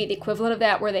meant to be the equivalent of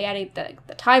that, where they added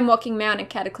the time walking mount and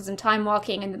Cataclysm time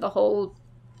walking, and then the whole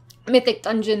mythic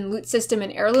dungeon loot system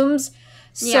and heirlooms.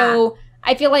 So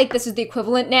I feel like this is the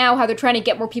equivalent now, how they're trying to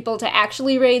get more people to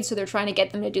actually raid, so they're trying to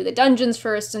get them to do the dungeons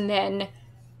first, and then,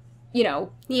 you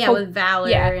know... Yeah, with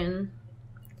Valor and...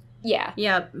 Yeah.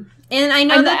 Yep. And I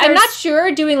know I'm not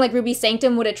sure doing, like, Ruby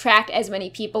Sanctum would attract as many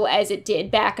people as it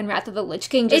did back in Wrath of the Lich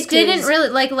King. It didn't really,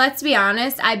 like, let's be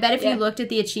honest, I bet if you looked at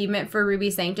the achievement for Ruby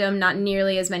Sanctum, not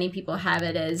nearly as many people have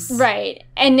it as... Right.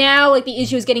 And now, like, the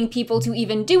issue is getting people to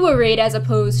even do a raid as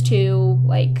opposed to,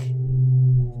 like,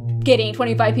 getting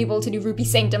 25 people to do Ruby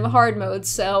Sanctum hard mode.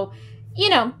 So, you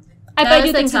know, I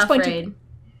do think 6.2...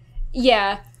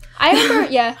 Yeah. I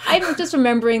remember, I'm just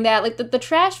remembering that. Like, the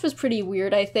trash was pretty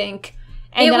weird, I think.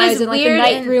 And then I was in, like, the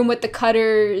night room with the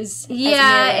cutters.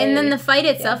 Yeah, and then the fight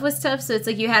itself was tough. So it's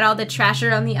like you had all the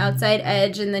trasher on the outside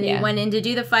edge, and then you went in to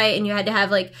do the fight, and you had to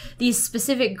have, like, these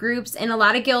specific groups. And a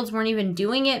lot of guilds weren't even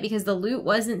doing it because the loot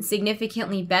wasn't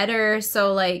significantly better.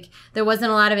 So, like, there wasn't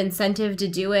a lot of incentive to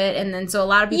do it. And then so a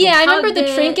lot of people I remember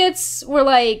the trinkets were,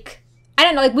 like... I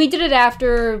don't know, like, we did it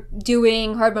after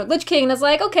doing Hard Mode Lich King, and I was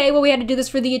like, okay, well, we had to do this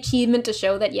for the achievement to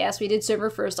show that, yes, we did server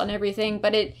first on everything,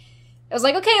 but I was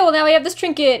like, okay, well, now we have this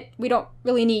trinket we don't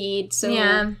really need, so...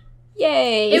 Yeah.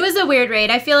 Yay! It was a weird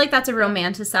raid. I feel like that's a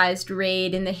romanticized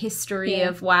raid in the history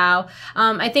of WoW.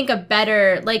 I think a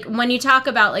better... Like, when you talk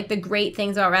about, like, the great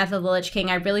things about Wrath of the Lich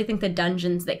King, I really think the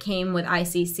dungeons that came with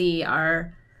ICC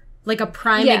are... like a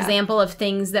prime example of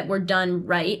things that were done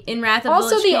right in Wrath of the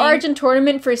Lich King. Also, the Argent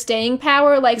tournament for staying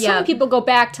power. Like, so many people go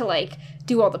back to, like,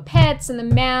 do all the pets and the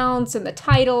mounts and the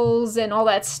titles and all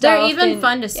that stuff. They're even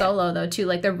fun to solo, though, too.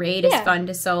 Like, the raid is fun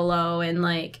to solo. And,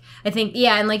 like, I think,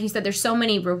 and like you said, there's so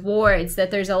many rewards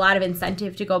that there's a lot of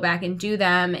incentive to go back and do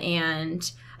them.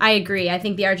 And I agree. I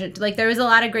think the Argent, like, there was a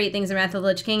lot of great things in Wrath of the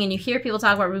Lich King. And you hear people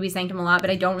talk about Ruby Sanctum a lot,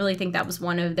 but I don't really think that was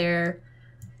one of their...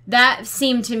 That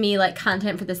seemed to me like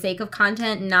content for the sake of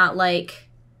content, not like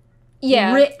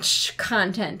rich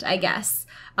content, I guess.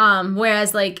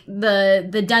 Whereas like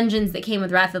the dungeons that came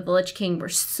with Wrath of the Lich King were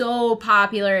so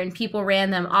popular and people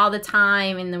ran them all the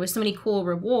time, and there was so many cool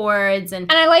rewards.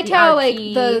 And I liked how like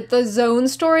the zone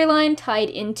storyline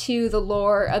tied into the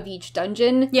lore of each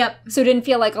dungeon. Yep. So it didn't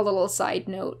feel like a little side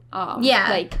note.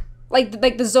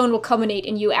 Like the zone will culminate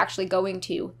in you actually going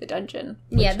to the dungeon.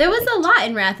 Yeah, there was a lot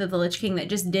in Wrath of the Lich King that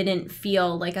just didn't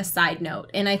feel like a side note.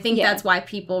 And I think that's why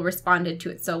people responded to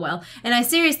it so well. And I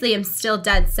seriously am still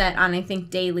dead set on, I think,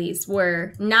 dailies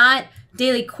were not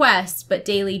daily quests, but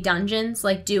daily dungeons,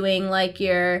 like doing like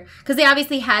your... Because they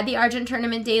obviously had the Argent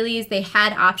Tournament dailies. They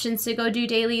had options to go do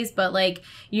dailies, but like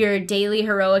your daily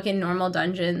heroic and normal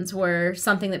dungeons were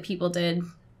something that people did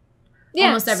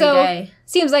almost every day.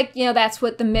 Seems like, you know, that's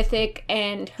what the Mythic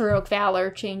and Heroic Valor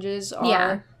changes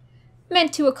are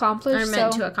meant to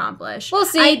accomplish. We'll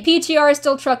see. PTR is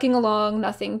still trucking along.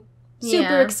 Nothing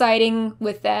super exciting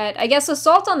with that. I guess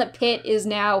Assault on the Pit is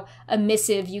now a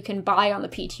missive you can buy on the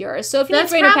PTR. So if you need to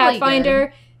train a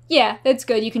Pathfinder, that's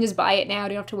good. You can just buy it now.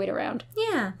 You don't have to wait around.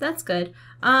 Yeah, that's good.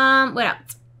 What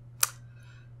else?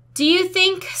 Do you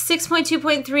think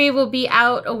 6.2.3 will be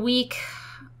out a week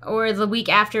or the week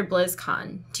after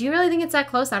BlizzCon. Do you really think it's that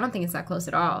close? I don't think it's that close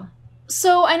at all.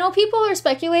 So I know people are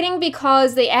speculating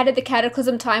because they added the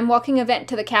Cataclysm Time Walking event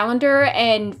to the calendar,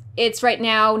 and it's right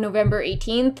now November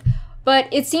 18th. But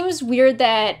it seems weird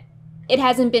that it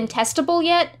hasn't been testable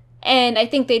yet, and I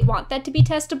think they'd want that to be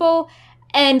testable.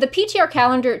 And the PTR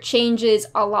calendar changes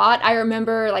a lot. I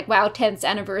remember, like, WoW 10th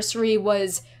anniversary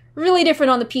was really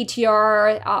different on the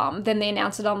PTR than they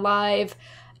announced it on live.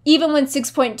 Even when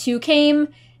 6.2 came,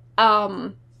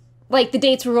 like, the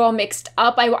dates were all mixed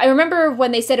up. I remember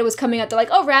when they said it was coming out, they're like,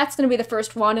 oh, Wrath's gonna be the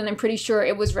first one, and I'm pretty sure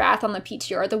it was Wrath on the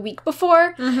PTR the week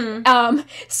before.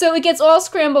 So it gets all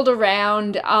scrambled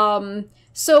around.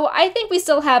 So I think we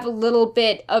still have a little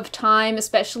bit of time,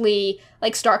 especially,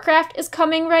 like, StarCraft is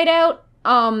coming right out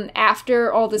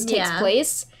after all this takes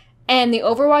place. And the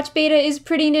Overwatch beta is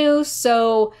pretty new,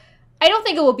 so I don't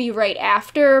think it will be right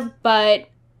after, but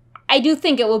I do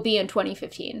think it will be in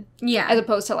 2015. Yeah. As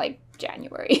opposed to, like,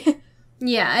 January.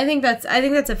 Yeah, I think that's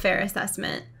a fair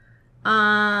assessment. What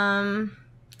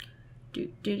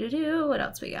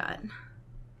else we got?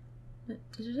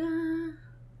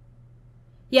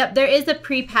 Yep, there is a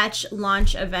pre-patch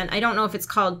launch event. I don't know if it's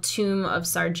called Tomb of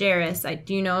Sargeras.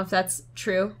 Do you know if that's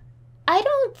true? I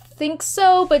don't think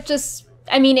so, but just,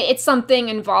 I mean, it's something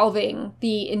involving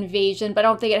the invasion, but I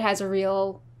don't think it has a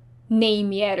real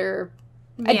name yet or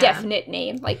a definite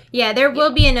name. Like, yeah, there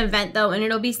will be an event though, and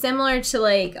it'll be similar to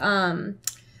like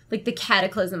the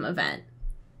Cataclysm event.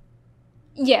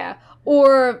 Yeah,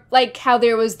 or like how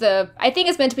there was I think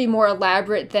it's meant to be more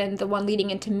elaborate than the one leading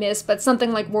into Mist, but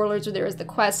something like Warlords where there was the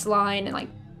quest line and, like,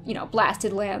 you know,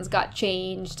 Blasted Lands got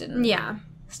changed and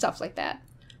stuff like that.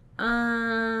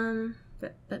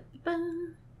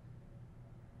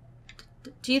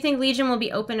 Do you think Legion will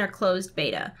be open or closed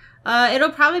beta?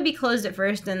 It'll probably be closed at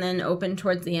first and then open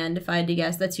towards the end, if I had to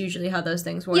guess. That's usually how those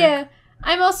things work. Yeah.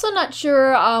 I'm also not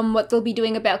sure what they'll be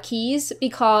doing about keys,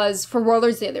 because for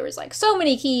Warlords there was, like, so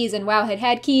many keys and Wowhead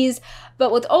had keys.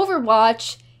 But with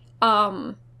Overwatch,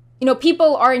 you know,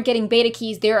 people aren't getting beta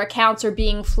keys. Their accounts are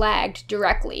being flagged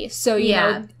directly. So, you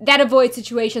know, that avoids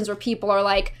situations where people are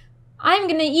like, I'm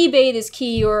going to eBay this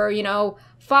key, or, you know,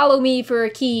 follow me for a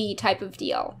key type of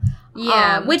deal.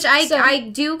 Yeah, which I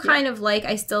do kind of like.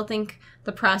 I still think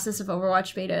the process of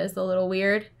Overwatch beta is a little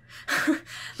weird.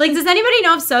 Like, does anybody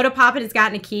know if Soda Poppin has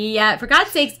gotten a key yet? For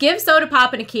God's sakes, give Soda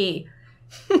Poppin a key.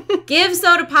 Give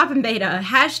Soda Poppin beta.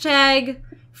 Hashtag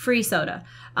free soda.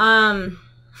 But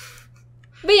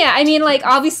yeah, I mean, like,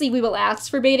 obviously we will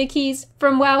ask for beta keys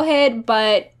from Wowhead,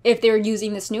 but if they're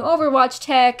using this new Overwatch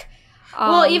tech...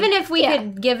 well, even if we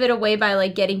could give it away by,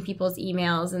 like, getting people's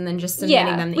emails and then just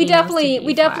submitting them the emails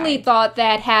we definitely thought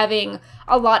that having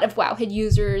a lot of Wowhead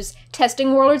users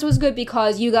testing Warlords was good,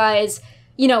 because you guys,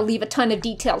 you know, leave a ton of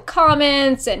detailed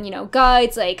comments and, you know,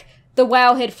 guides. Like, the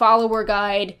Wowhead follower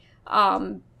guide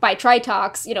by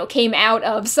Tritox, you know, came out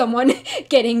of someone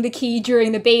getting the key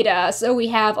during the beta. So we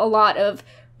have a lot of,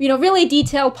 you know, really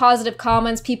detailed positive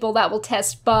comments, people that will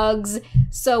test bugs.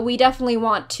 So we definitely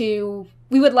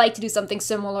we would like to do something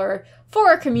similar for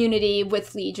our community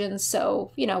with Legion,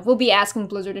 so, you know, we'll be asking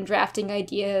Blizzard and drafting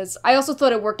ideas. I also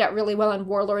thought it worked out really well in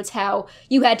Warlords how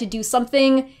you had to do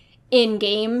something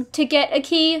in-game to get a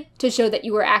key to show that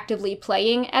you were actively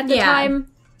playing at the time.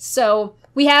 So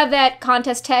we have that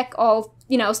contest tech all,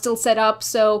 you know, still set up,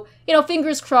 so, you know,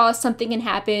 fingers crossed something can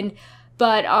happen.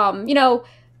 But, you know,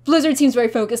 Blizzard seems very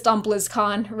focused on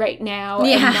BlizzCon right now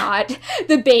and not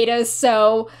the beta,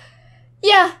 so,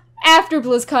 yeah. After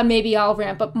BlizzCon, maybe I'll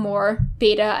ramp up more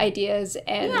beta ideas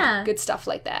and good stuff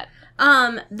like that.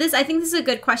 I think this is a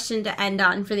good question to end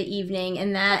on for the evening,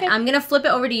 in that I'm going to flip it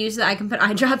over to you so that I can put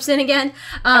eye drops in again.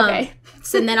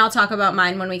 So then I'll talk about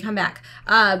mine when we come back.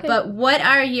 But what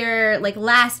are your, like,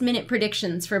 last minute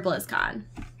predictions for BlizzCon?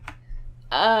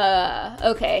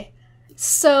 Okay.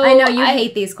 So I know you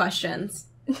hate these questions.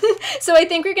 So I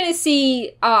think we're going to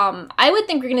see, I would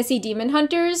think we're going to see Demon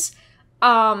Hunters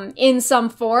in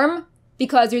some form,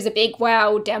 because there's a big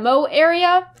WoW demo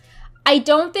area. I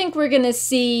don't think we're gonna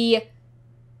see,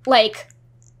 like,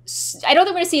 I don't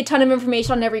think we're gonna see a ton of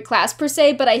information on every class per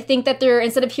se, but I think that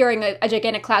instead of hearing a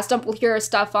gigantic class dump, we'll hear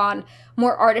stuff on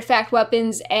more artifact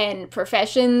weapons and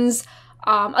professions.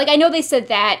 Like, I know they said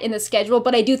that in the schedule,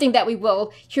 but I do think that we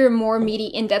will hear more meaty,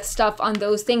 in-depth stuff on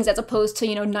those things, as opposed to,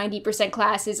 you know, 90%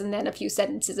 classes and then a few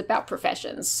sentences about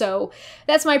professions. So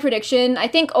that's my prediction. I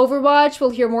think Overwatch will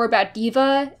hear more about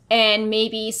D.Va and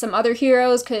maybe some other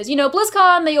heroes, because, you know,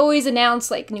 BlizzCon, they always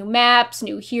announce, like, new maps,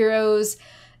 new heroes,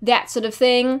 that sort of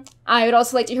thing. I would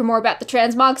also like to hear more about the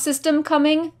transmog system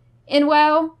coming in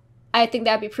WoW. I think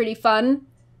that'd be pretty fun.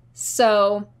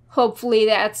 So hopefully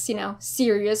that's,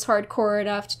 serious, hardcore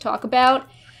enough to talk about.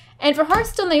 And for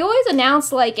Hearthstone, they always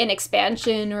announce, like, an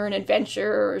expansion or an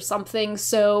adventure or something,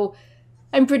 so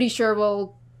I'm pretty sure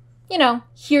we'll,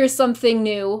 hear something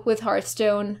new with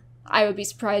Hearthstone. I would be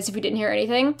surprised if we didn't hear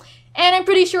anything. And I'm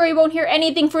pretty sure we won't hear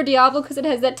anything for Diablo because it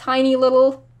has that tiny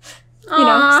little,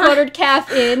 slaughtered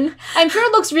calf in. I'm sure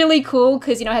it looks really cool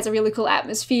because, it has a really cool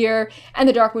atmosphere, and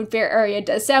the Darkmoon Fair area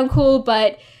does sound cool,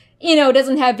 but, it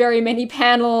doesn't have very many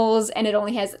panels, and it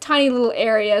only has a tiny little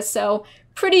area, so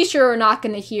pretty sure we're not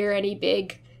going to hear any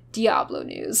big Diablo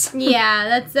news.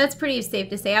 Yeah, that's pretty safe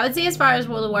to say. I would say as far as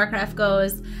World of Warcraft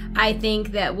goes, I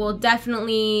think that we'll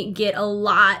definitely get a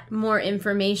lot more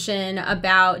information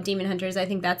about Demon Hunters. I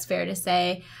think that's fair to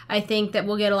say. I think that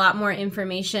we'll get a lot more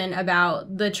information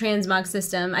about the transmog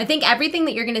system. I think everything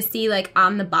that you're going to see, like,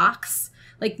 on the box,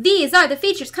 like, these are the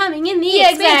features coming in the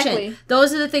expansion. Exactly.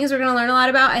 Those are the things we're going to learn a lot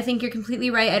about. I think you're completely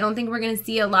right. I don't think we're going to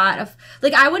see a lot of...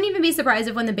 Like, I wouldn't even be surprised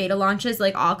if when the beta launches,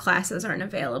 like, all classes aren't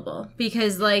available.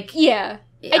 Because, like... Yeah.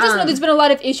 I just know there's been a lot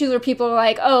of issues where people are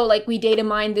like, oh, like, we data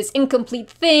mined this incomplete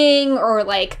thing, or,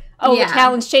 like, oh, the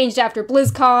challenge changed after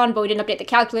BlizzCon, but we didn't update the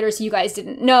calculator, so you guys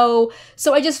didn't know.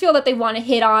 So I just feel that they want to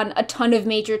hit on a ton of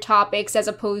major topics as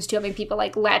opposed to having people,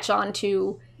 like, latch on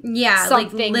to... Yeah,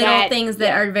 like little things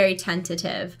that are very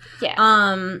tentative. Yeah.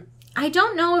 I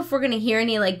don't know if we're going to hear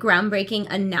any, like, groundbreaking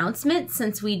announcements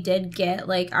since we did get,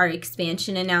 like, our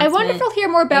expansion announcement. I wonder if we'll hear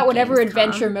more about whatever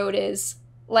adventure mode is.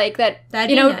 Like, that, nice.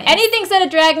 Anything said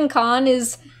at Dragon Con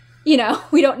is,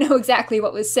 we don't know exactly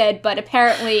what was said, but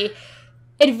apparently...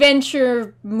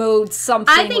 adventure mode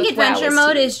something. I think adventure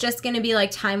mode is just going to be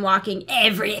like time walking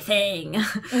everything.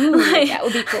 Ooh, like, that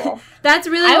would be cool. That's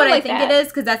really what I think it is,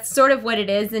 because that's sort of what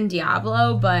it is in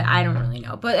Diablo, but I don't really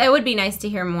know. But it would be nice to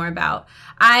hear more about.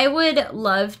 I would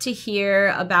love to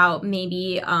hear about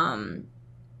maybe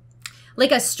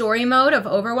like a story mode of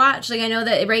Overwatch. Like, I know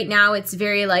that right now it's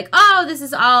very like, oh, this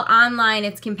is all online,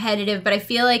 it's competitive, but I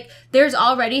feel like there's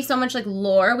already so much like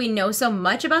lore. We know so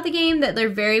much about the game that there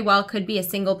very well could be a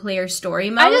single player story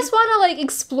mode. I just want to like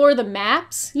explore the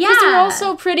maps. Yeah. Because they're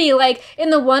also pretty, like, in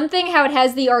the one thing, how it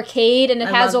has the arcade and it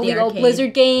has all the old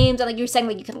Blizzard games, and like you were saying,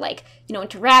 like you can like,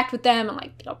 interact with them and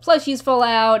like, plushies fall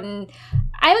out, and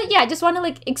I just want to,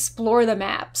 like, explore the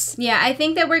maps. Yeah, I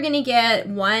think that we're going to get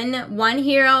one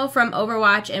hero from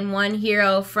Overwatch and one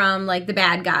hero from, like, the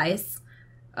bad guys,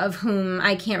 of whom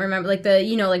I can't remember. Like, the,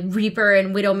 like, Reaper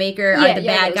and Widowmaker are the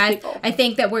bad guys. People. I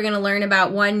think that we're going to learn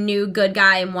about one new good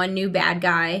guy and one new bad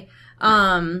guy.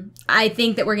 I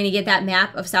think that we're going to get that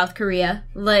map of South Korea,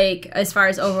 like, as far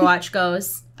as Overwatch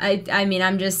goes. I mean,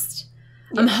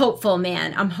 I'm hopeful,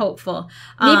 man. I'm hopeful.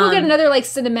 Maybe we'll get another, like,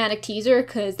 cinematic teaser,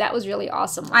 because that was really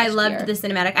awesome last year. I loved the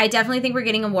cinematic. I definitely think we're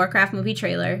getting a Warcraft movie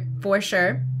trailer, for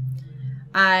sure.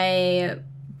 I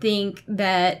think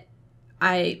that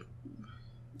I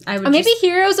would maybe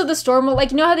Heroes of the Storm will,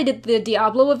 like, how they did the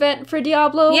Diablo event for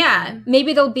Diablo? Yeah.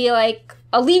 Maybe there'll be, like,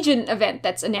 a Legion event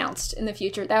that's announced in the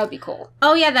future. That would be cool.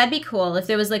 Oh, yeah, that'd be cool. If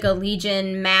there was, like, a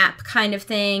Legion map kind of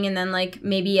thing, and then, like,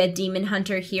 maybe a Demon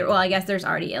Hunter here. Well, I guess there's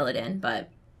already Illidan, but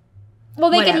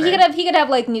well, he could have,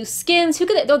 like, new skins.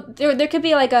 There could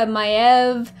be, like, a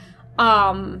Maiev.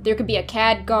 There could be a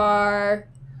Khadgar.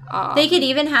 They could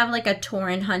even have, like, a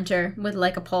Tauren Hunter with,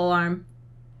 like, a pole arm.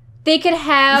 They could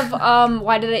have,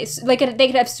 they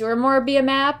could have Suramor be a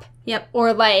map. Yep.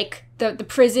 Or, like, the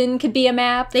prison could be a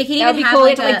map. They could even have, cool.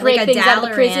 Like a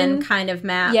Dalaran kind of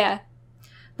map. Yeah.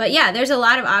 But, yeah, there's a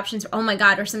lot of options. Oh, my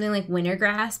God. Or something like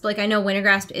Wintergrasp. Like, I know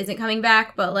Wintergrasp isn't coming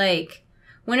back, but, like,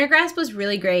 Wintergrasp was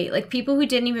really great. Like, people who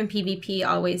didn't even PvP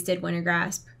always did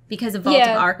Wintergrasp because of Vault of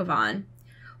Archivon.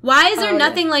 Why is there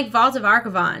nothing like Vault of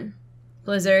Archivon,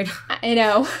 Blizzard? I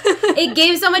know. It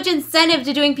gave so much incentive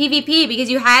to doing PvP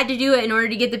because you had to do it in order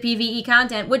to get the PvE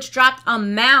content, which dropped a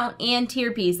mount and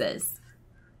tier pieces.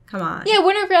 Come on. Yeah,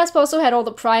 Wintergrasp also had all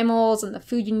the primals and the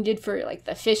food you needed for, like,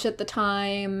 the fish at the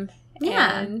time.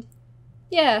 Yeah. And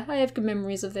yeah, I have good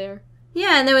memories of there.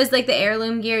 Yeah, and there was, like, the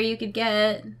heirloom gear you could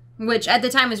get, which at the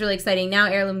time was really exciting. Now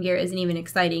heirloom gear isn't even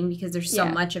exciting because there's so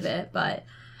much of it, but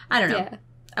I don't know. Yeah.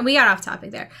 We got off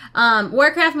topic there.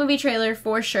 Warcraft movie trailer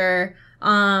for sure.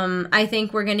 I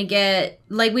think we're going to get,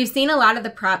 like, we've seen a lot of the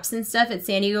props and stuff at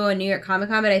San Diego and New York Comic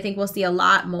Con, but I think we'll see a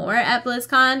lot more at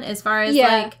BlizzCon as far as,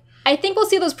 like... I think we'll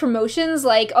see those promotions,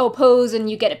 like, pose and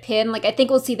you get a pin. Like, I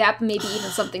think we'll see that, but maybe even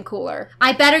something cooler.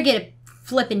 I better get a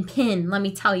flippin' pin, let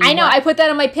me tell you. I know, I put that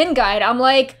on my pin guide. I'm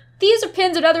like, these are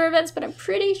pins at other events, but I'm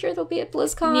pretty sure they'll be at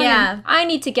BlizzCon. Yeah. I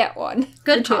need to get one.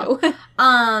 Good call.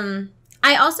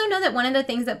 I also know that one of the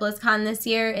things at BlizzCon this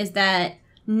year is that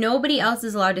nobody else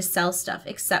is allowed to sell stuff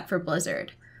except for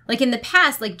Blizzard. Like, in the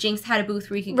past, like, Jinx had a booth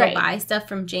where you could go buy stuff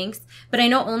from Jinx. But I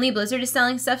know only Blizzard is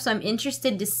selling stuff, so I'm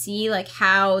interested to see, like,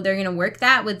 how they're going to work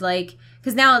that with, like...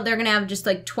 Because now they're going to have just,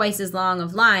 like, twice as long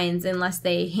of lines unless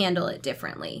they handle it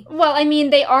differently. Well, I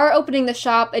mean, they are opening the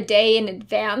shop a day in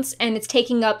advance, and it's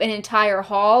taking up an entire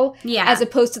hall. Yeah. As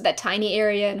opposed to that tiny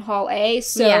area in Hall A.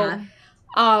 So,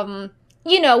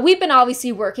 you know, we've been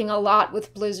obviously working a lot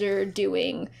with Blizzard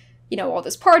doing, you know, all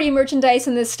this party merchandise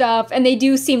and this stuff. And they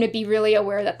do seem to be really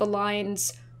aware that the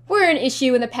lines were an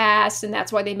issue in the past, and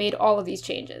that's why they made all of these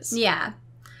changes. Yeah.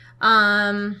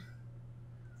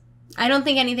 I don't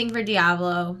think anything for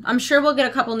Diablo. I'm sure we'll get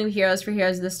a couple new heroes for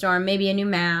Heroes of the Storm, maybe a new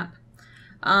map.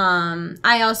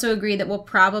 I also agree that we'll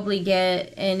probably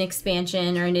get an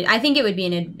expansion, or I think it would be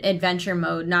an adventure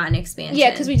mode, not an expansion.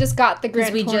 Yeah, because we just got the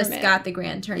Grand Tournament. Because we just got the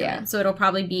Grand Tournament, so it'll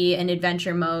probably be an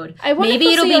adventure mode. I wonder maybe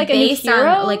if it'll see, be like, based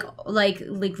on like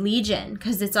Legion,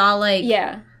 because it's all like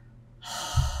yeah,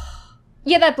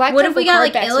 that Black. What if we got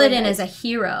like Illidan as a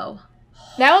hero?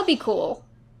 That would be cool.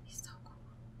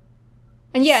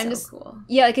 And yeah, so just cool.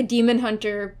 Yeah, like a demon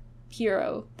hunter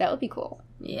hero. That would be cool.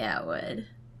 Yeah, it would.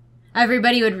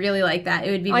 Everybody would really like that.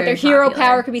 It would be like very their hero popular.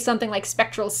 power could be something like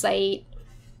Spectral Sight.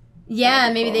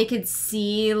 Yeah, maybe they could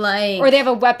see like, or they have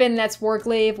a weapon that's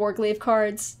Warglaive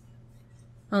cards.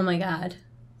 Oh my god,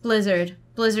 Blizzard,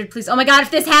 please! Oh my god,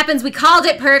 if this happens, we called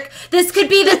it, Perk. This could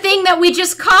be the thing that we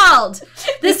just called.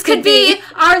 This could be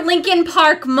our Linkin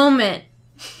Park moment.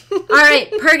 All right,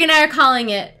 Perk and I are calling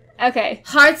it. Okay.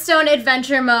 Hearthstone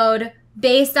Adventure Mode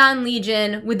based on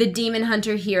Legion with a Demon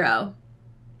Hunter hero.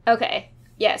 Okay.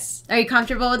 Yes. Are you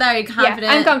comfortable with that? Are you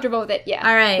confident? Yeah, I'm comfortable with it. Yeah.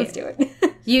 All right. Let's do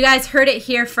it. You guys heard it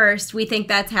here first. We think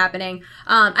that's happening.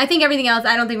 I think everything else,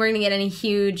 I don't think we're going to get any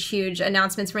huge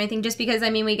announcements for anything, just because,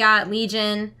 I mean, we got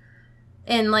Legion.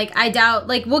 And, like, I doubt,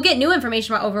 like, we'll get new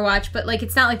information about Overwatch, but, like,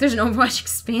 it's not like there's an Overwatch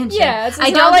expansion. Yeah, it's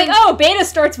not like, oh, beta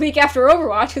starts week after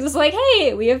Overwatch, because it's like,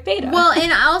 hey, we have beta. Well,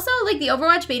 and also, like, the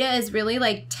Overwatch beta is really,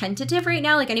 like, tentative right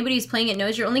now. Like, anybody who's playing it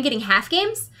knows you're only getting half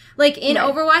games. Like, in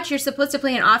Overwatch, you're supposed to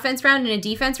play an offense round and a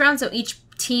defense round, so each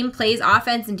team plays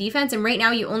offense and defense, and right now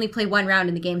you only play one round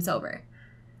and the game's over.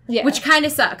 Yeah. Which kind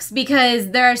of sucks, because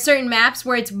there are certain maps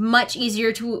where it's much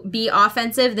easier to be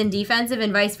offensive than defensive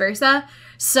and vice versa.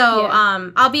 So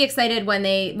I'll be excited when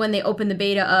they open the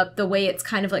beta up the way it's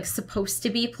kind of like supposed to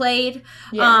be played.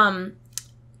 Yeah.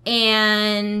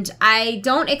 And I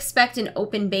don't expect an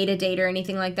open beta date or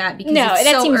anything like that, because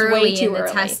it's so seems early way too in the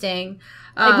early. Testing.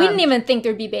 Like, we didn't even think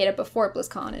there'd be beta before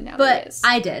BlizzCon, and now there is. But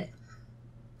I did.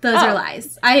 Those are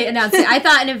lies. I announced it. I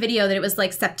thought in a video that it was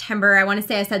like September. I want to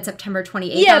say I said September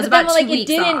 28th. Yeah, I was about 2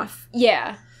 weeks off.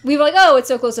 Yeah. We were like, oh, it's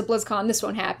so close to BlizzCon, this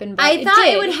won't happen. But I thought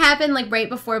it would happen like right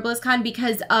before BlizzCon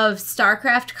because of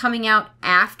StarCraft coming out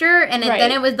after. And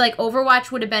then it was like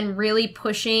Overwatch would have been really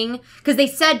pushing. Because they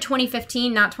said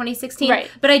 2015, not 2016.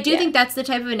 Right. But I do think that's the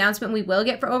type of announcement we will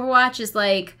get for Overwatch, is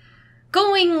like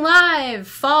going live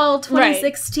fall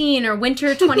 2016 or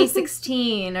winter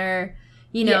 2016 or,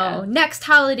 you know, next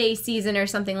holiday season or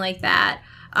something like that.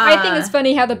 I think it's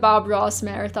funny how the Bob Ross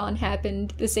marathon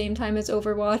happened the same time as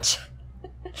Overwatch.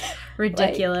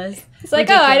 Ridiculous. Like, it's like,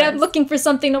 oh, I'm looking for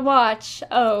something to watch.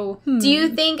 Oh. Do you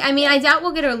think, I mean, I doubt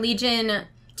we'll get a Legion.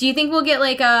 Do you think we'll get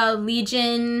like a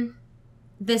Legion,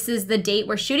 this is the date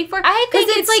we're shooting for? I think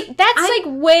it's like, that's like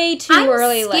way too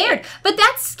early. I'm scared. But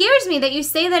that scares me that you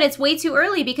say that it's way too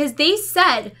early, because they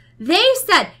said,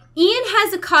 Ian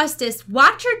Hazacostas,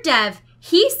 Watcher Dev,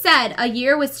 he said a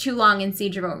year was too long in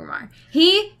Siege of Orgrimmar.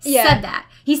 He said that.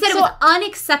 He said it was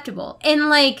unacceptable. And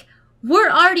like,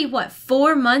 we're already,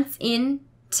 4 months in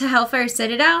to Hellfire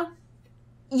Citadel?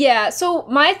 Yeah, so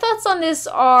my thoughts on this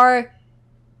are,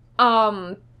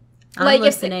 I'm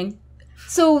listening.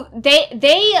 So they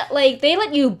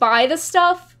let you buy the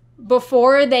stuff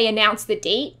before they announce the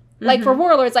date. Mm-hmm. Like, for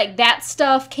Warlords, like, that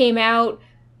stuff came out,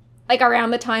 like, around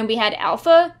the time we had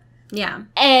Alpha. Yeah.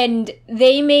 And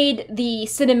they made the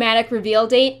cinematic reveal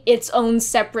date its own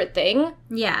separate thing.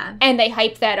 Yeah. And they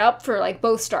hyped that up for, like,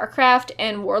 both StarCraft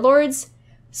and Warlords.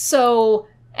 So,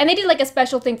 and they did, like, a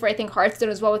special thing for, I think, Hearthstone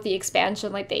as well with the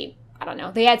expansion. Like, they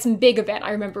had some big event,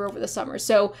 I remember, over the summer.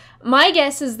 So, my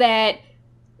guess is that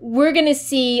we're gonna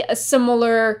see a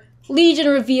similar Legion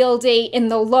reveal date in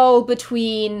the lull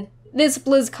between this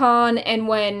BlizzCon and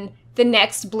when the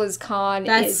next BlizzCon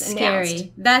is announced.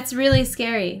 Scary. That's really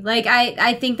scary. Like,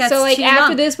 I think that's so, like, too after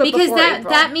long. this, but because before April.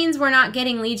 that means we're not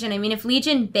getting Legion. I mean, if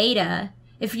Legion Beta,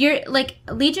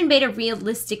 Legion Beta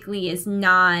realistically is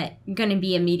not going to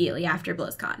be immediately after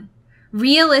BlizzCon.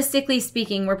 Realistically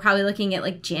speaking, we're probably looking at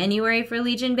like January for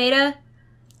Legion Beta.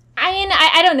 I mean,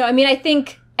 I don't know. I mean, I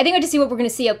think we have to see what we're going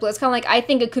to see at BlizzCon. Like, I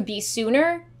think it could be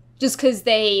sooner, just because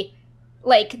they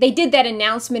did that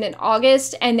announcement in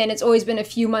August, and then it's always been a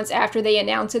few months after they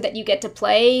announce it that you get to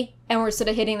play, and we're sort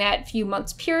of hitting that few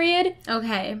months period.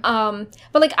 Okay. But,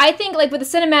 like, I think, like, with the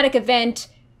cinematic event,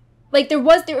 like,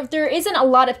 there isn't a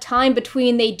lot of time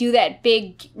between they do that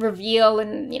big reveal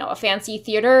in, you know, a fancy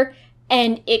theater,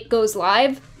 and it goes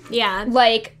live. Yeah.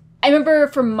 Like, I remember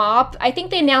for MOP, I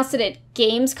think they announced it at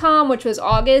Gamescom, which was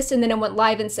August, and then it went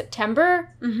live in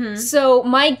September. Mm-hmm. So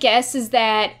my guess is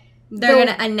that they're going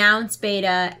to announce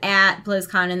beta at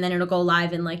BlizzCon, and then it'll go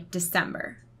live in, like,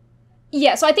 December.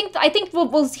 Yeah, so I think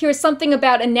we'll hear something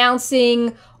about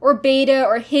announcing or beta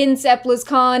or hints at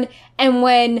BlizzCon, and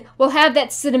when we'll have that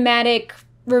cinematic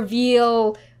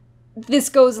reveal, this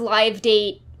goes live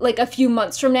date, like, a few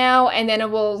months from now, and then it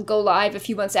will go live a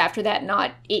few months after that,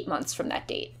 not 8 months from that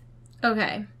date.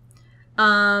 Okay.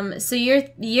 So your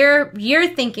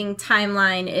thinking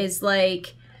timeline is,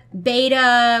 like,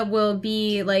 beta will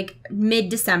be, like,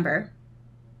 mid-December.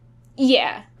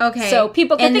 Yeah. Okay. So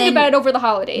people can think about it over the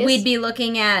holidays. We'd be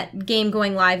looking at game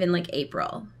going live in, like,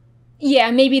 April.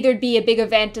 Yeah, maybe there'd be a big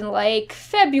event in, like,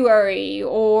 February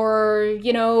or,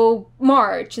 you know,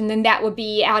 March, and then that would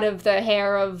be out of the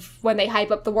hair of when they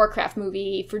hype up the Warcraft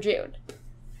movie for June.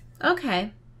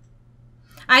 Okay.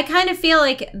 I kind of feel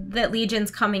like that Legion's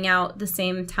coming out the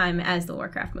same time as the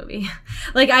Warcraft movie.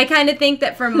 Like, I kind of think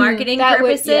that for marketing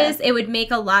purposes, it would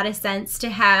make a lot of sense to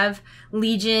have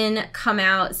Legion come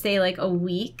out, say, like, a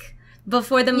week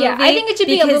before the movie. Yeah, I think it should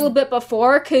be a little bit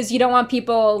before, because you don't want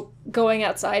people going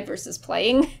outside versus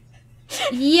playing.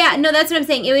 Yeah, no, that's what I'm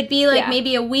saying. It would be, like,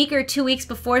 maybe a week or 2 weeks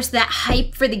before, so that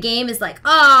hype for the game is like,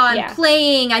 oh, I'm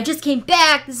playing, I just came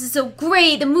back, this is so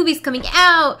great, the movie's coming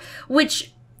out,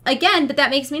 which... Again, but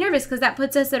that makes me nervous because that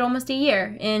puts us at almost a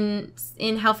year in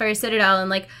Hellfire Citadel, and,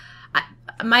 like,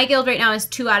 my guild right now is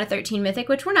 2 out of 13 Mythic,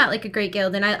 which we're not, like, a great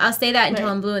guild, and I'll say that until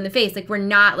I'm blue in the face. Like, we're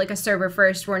not, like, a server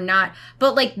first, we're not,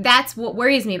 but, like, that's what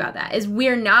worries me about that, is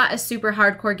we're not a super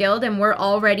hardcore guild, and we're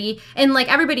already, and,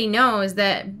 like, everybody knows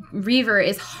that Reaver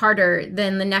is harder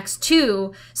than the next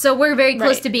two, so we're very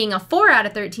close to being a 4 out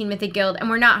of 13 Mythic guild, and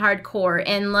we're not hardcore,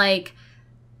 and, like,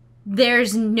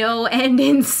 there's no end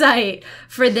in sight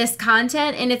for this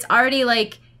content, and it's already,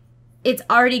 like, it's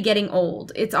already getting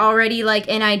old. It's already, like,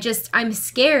 and I'm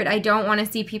scared. I don't want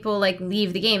to see people, like,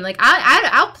 leave the game. Like,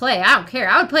 I'll play. I don't care.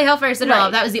 I would play Hellfire Citadel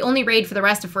if that was the only raid for the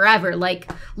rest of forever.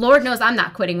 Like, Lord knows I'm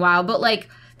not quitting WoW, but, like,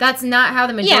 that's not how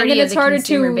the majority of the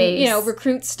consumer base... you know,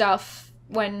 recruit stuff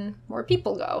when more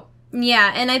people go.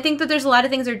 Yeah, and I think that there's a lot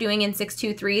of things they're doing in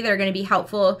 6.2.3 that are going to be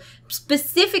helpful,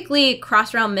 specifically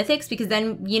cross-realm mythics, because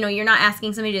then, you know, you're not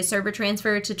asking somebody to server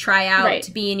transfer, to try out,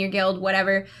 to be in your guild,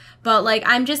 whatever. But, like,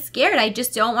 I'm just scared. I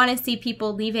just don't want to see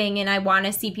people leaving, and I want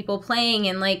to see people playing,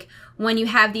 and, like, when you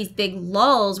have these big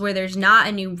lulls where there's not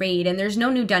a new raid and there's no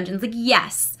new dungeons, like,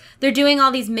 yes, they're doing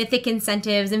all these mythic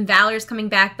incentives and Valor's coming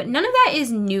back, but none of that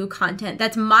is new content.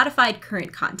 That's modified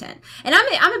current content. And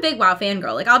I'm a big WoW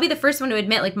fangirl. Like, I'll be the first one to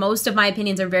admit, like, most of my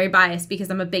opinions are very biased because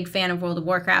I'm a big fan of World of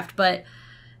Warcraft, but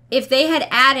if they had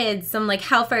added some, like,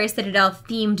 Hellfire Citadel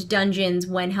themed dungeons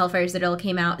when Hellfire Citadel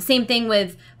came out, same thing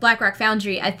with Blackrock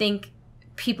Foundry, I think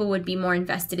people would be more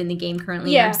invested in the game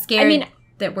currently. Yeah, I'm scared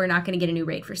that we're not going to get a new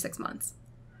raid for 6 months.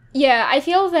 Yeah, I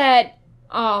feel that,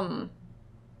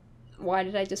 why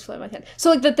did I just flip my head? So,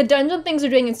 like, the dungeon things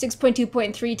they're doing in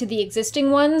 6.2.3 to the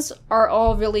existing ones are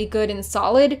all really good and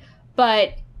solid,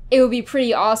 but it would be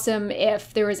pretty awesome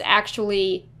if there was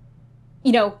actually,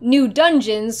 you know, new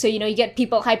dungeons, so, you know, you get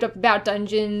people hyped up about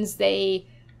dungeons, they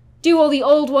do all the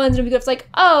old ones, and it's like,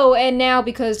 oh, and now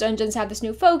because dungeons have this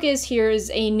new focus,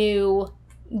 here's a new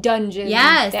dungeon.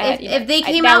 Yes, that, if they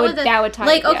came out with that would tie,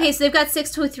 like, okay, so they've got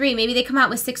 6.2.3, maybe they come out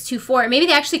with 6.2.4, maybe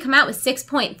they actually come out with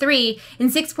 6.3, and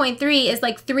 6.3 is,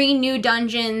 like, 3 new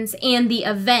dungeons and the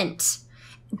event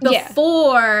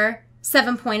before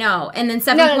 7.0, and then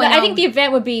 7.0. No, I think the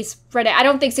event would be spread out. I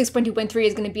don't think 6.2.3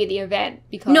 is going to be the event,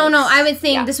 because... No, I was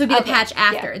saying this would be the patch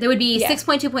after. There would be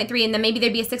 6.2.3, and then maybe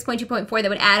there'd be a 6.2.4 that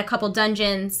would add a couple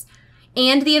dungeons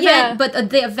and the event, but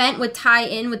the event would tie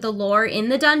in with the lore in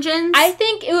the dungeons. I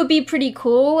think it would be pretty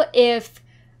cool if...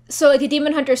 So, like, the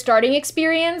Demon Hunter starting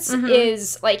experience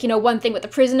is, like, you know, one thing with the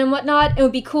prison and whatnot. It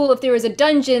would be cool if there was a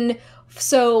dungeon,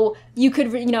 so you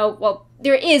could, you know... Well,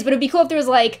 there is, but it would be cool if there was,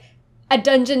 like, a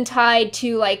dungeon tied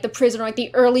to, like, the prison or, like,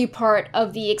 the early part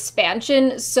of the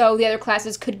expansion, so the other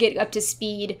classes could get up to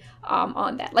speed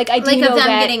on that. Like, I do know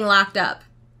them getting locked up.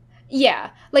 Yeah.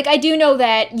 Like, I do know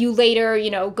that you later,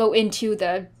 you know, go into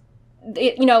the,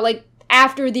 you know, like,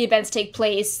 after the events take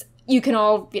place, you can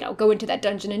all, go into that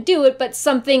dungeon and do it, but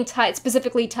something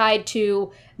specifically tied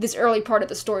to this early part of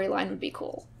the storyline would be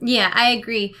cool. Yeah, I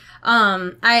agree.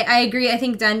 I agree. I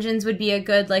think dungeons would be a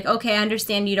good, okay, I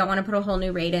understand you don't want to put a whole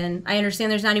new raid in. I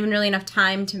understand there's not even really enough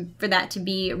time for that to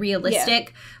be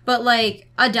realistic. But,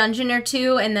 a dungeon or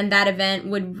two, and then that event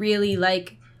would really,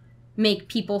 make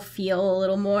people feel a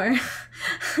little more and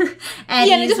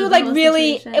it just would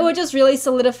it would just really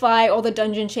solidify all the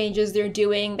dungeon changes they're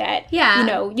doing that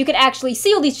you could actually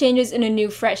see all these changes in a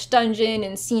new fresh dungeon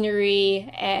and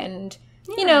scenery, and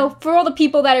for all the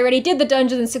people that already did the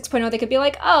dungeons in 6.0, they could be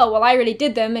like, oh well, I already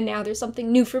did them and now there's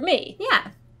something new for me.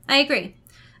 I agree.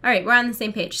 All right, we're on the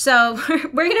same page. So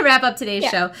we're going to wrap up today's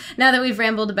show now that we've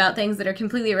rambled about things that are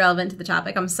completely irrelevant to the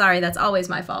topic. I'm sorry, that's always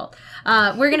my fault.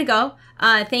 We're going to go.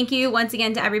 Thank you once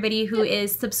again to everybody who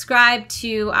is subscribed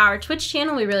to our Twitch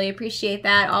channel. We really appreciate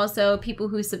that. Also, people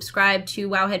who subscribe to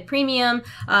Wowhead Premium.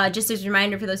 Just as a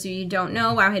reminder for those of you who don't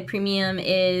know, Wowhead Premium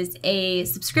is a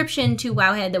subscription to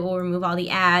Wowhead that will remove all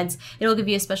the ads. It'll give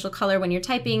you a special color when you're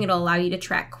typing. It'll allow you to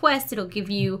track quests. It'll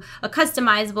give you a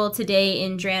customizable Today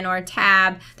in Draenor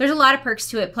tab. There's a lot of perks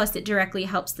to it, plus it directly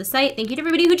helps the site. Thank you to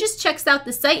everybody who just checks out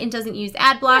the site and doesn't use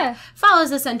ad block,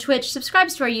 follows us on Twitch,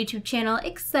 subscribes to our YouTube channel,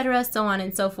 etc., so on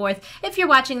and so forth. If you're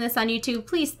watching this on YouTube,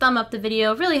 please thumb up the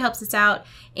video. It really helps us out.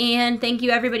 And thank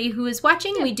you everybody who is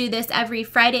watching. We do this every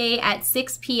Friday at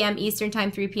 6 p.m. Eastern Time,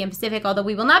 3 p.m. Pacific, although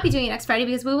we will not be doing it next Friday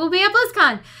because we will be at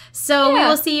BLIZZCON. So we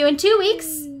will see you in 2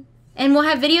 weeks. And we'll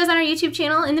have videos on our YouTube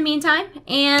channel in the meantime.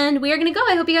 And we are going to go.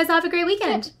 I hope you guys all have a great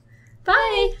weekend.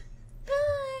 Bye.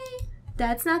 Bye.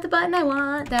 That's not the button I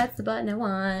want. That's the button I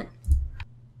want.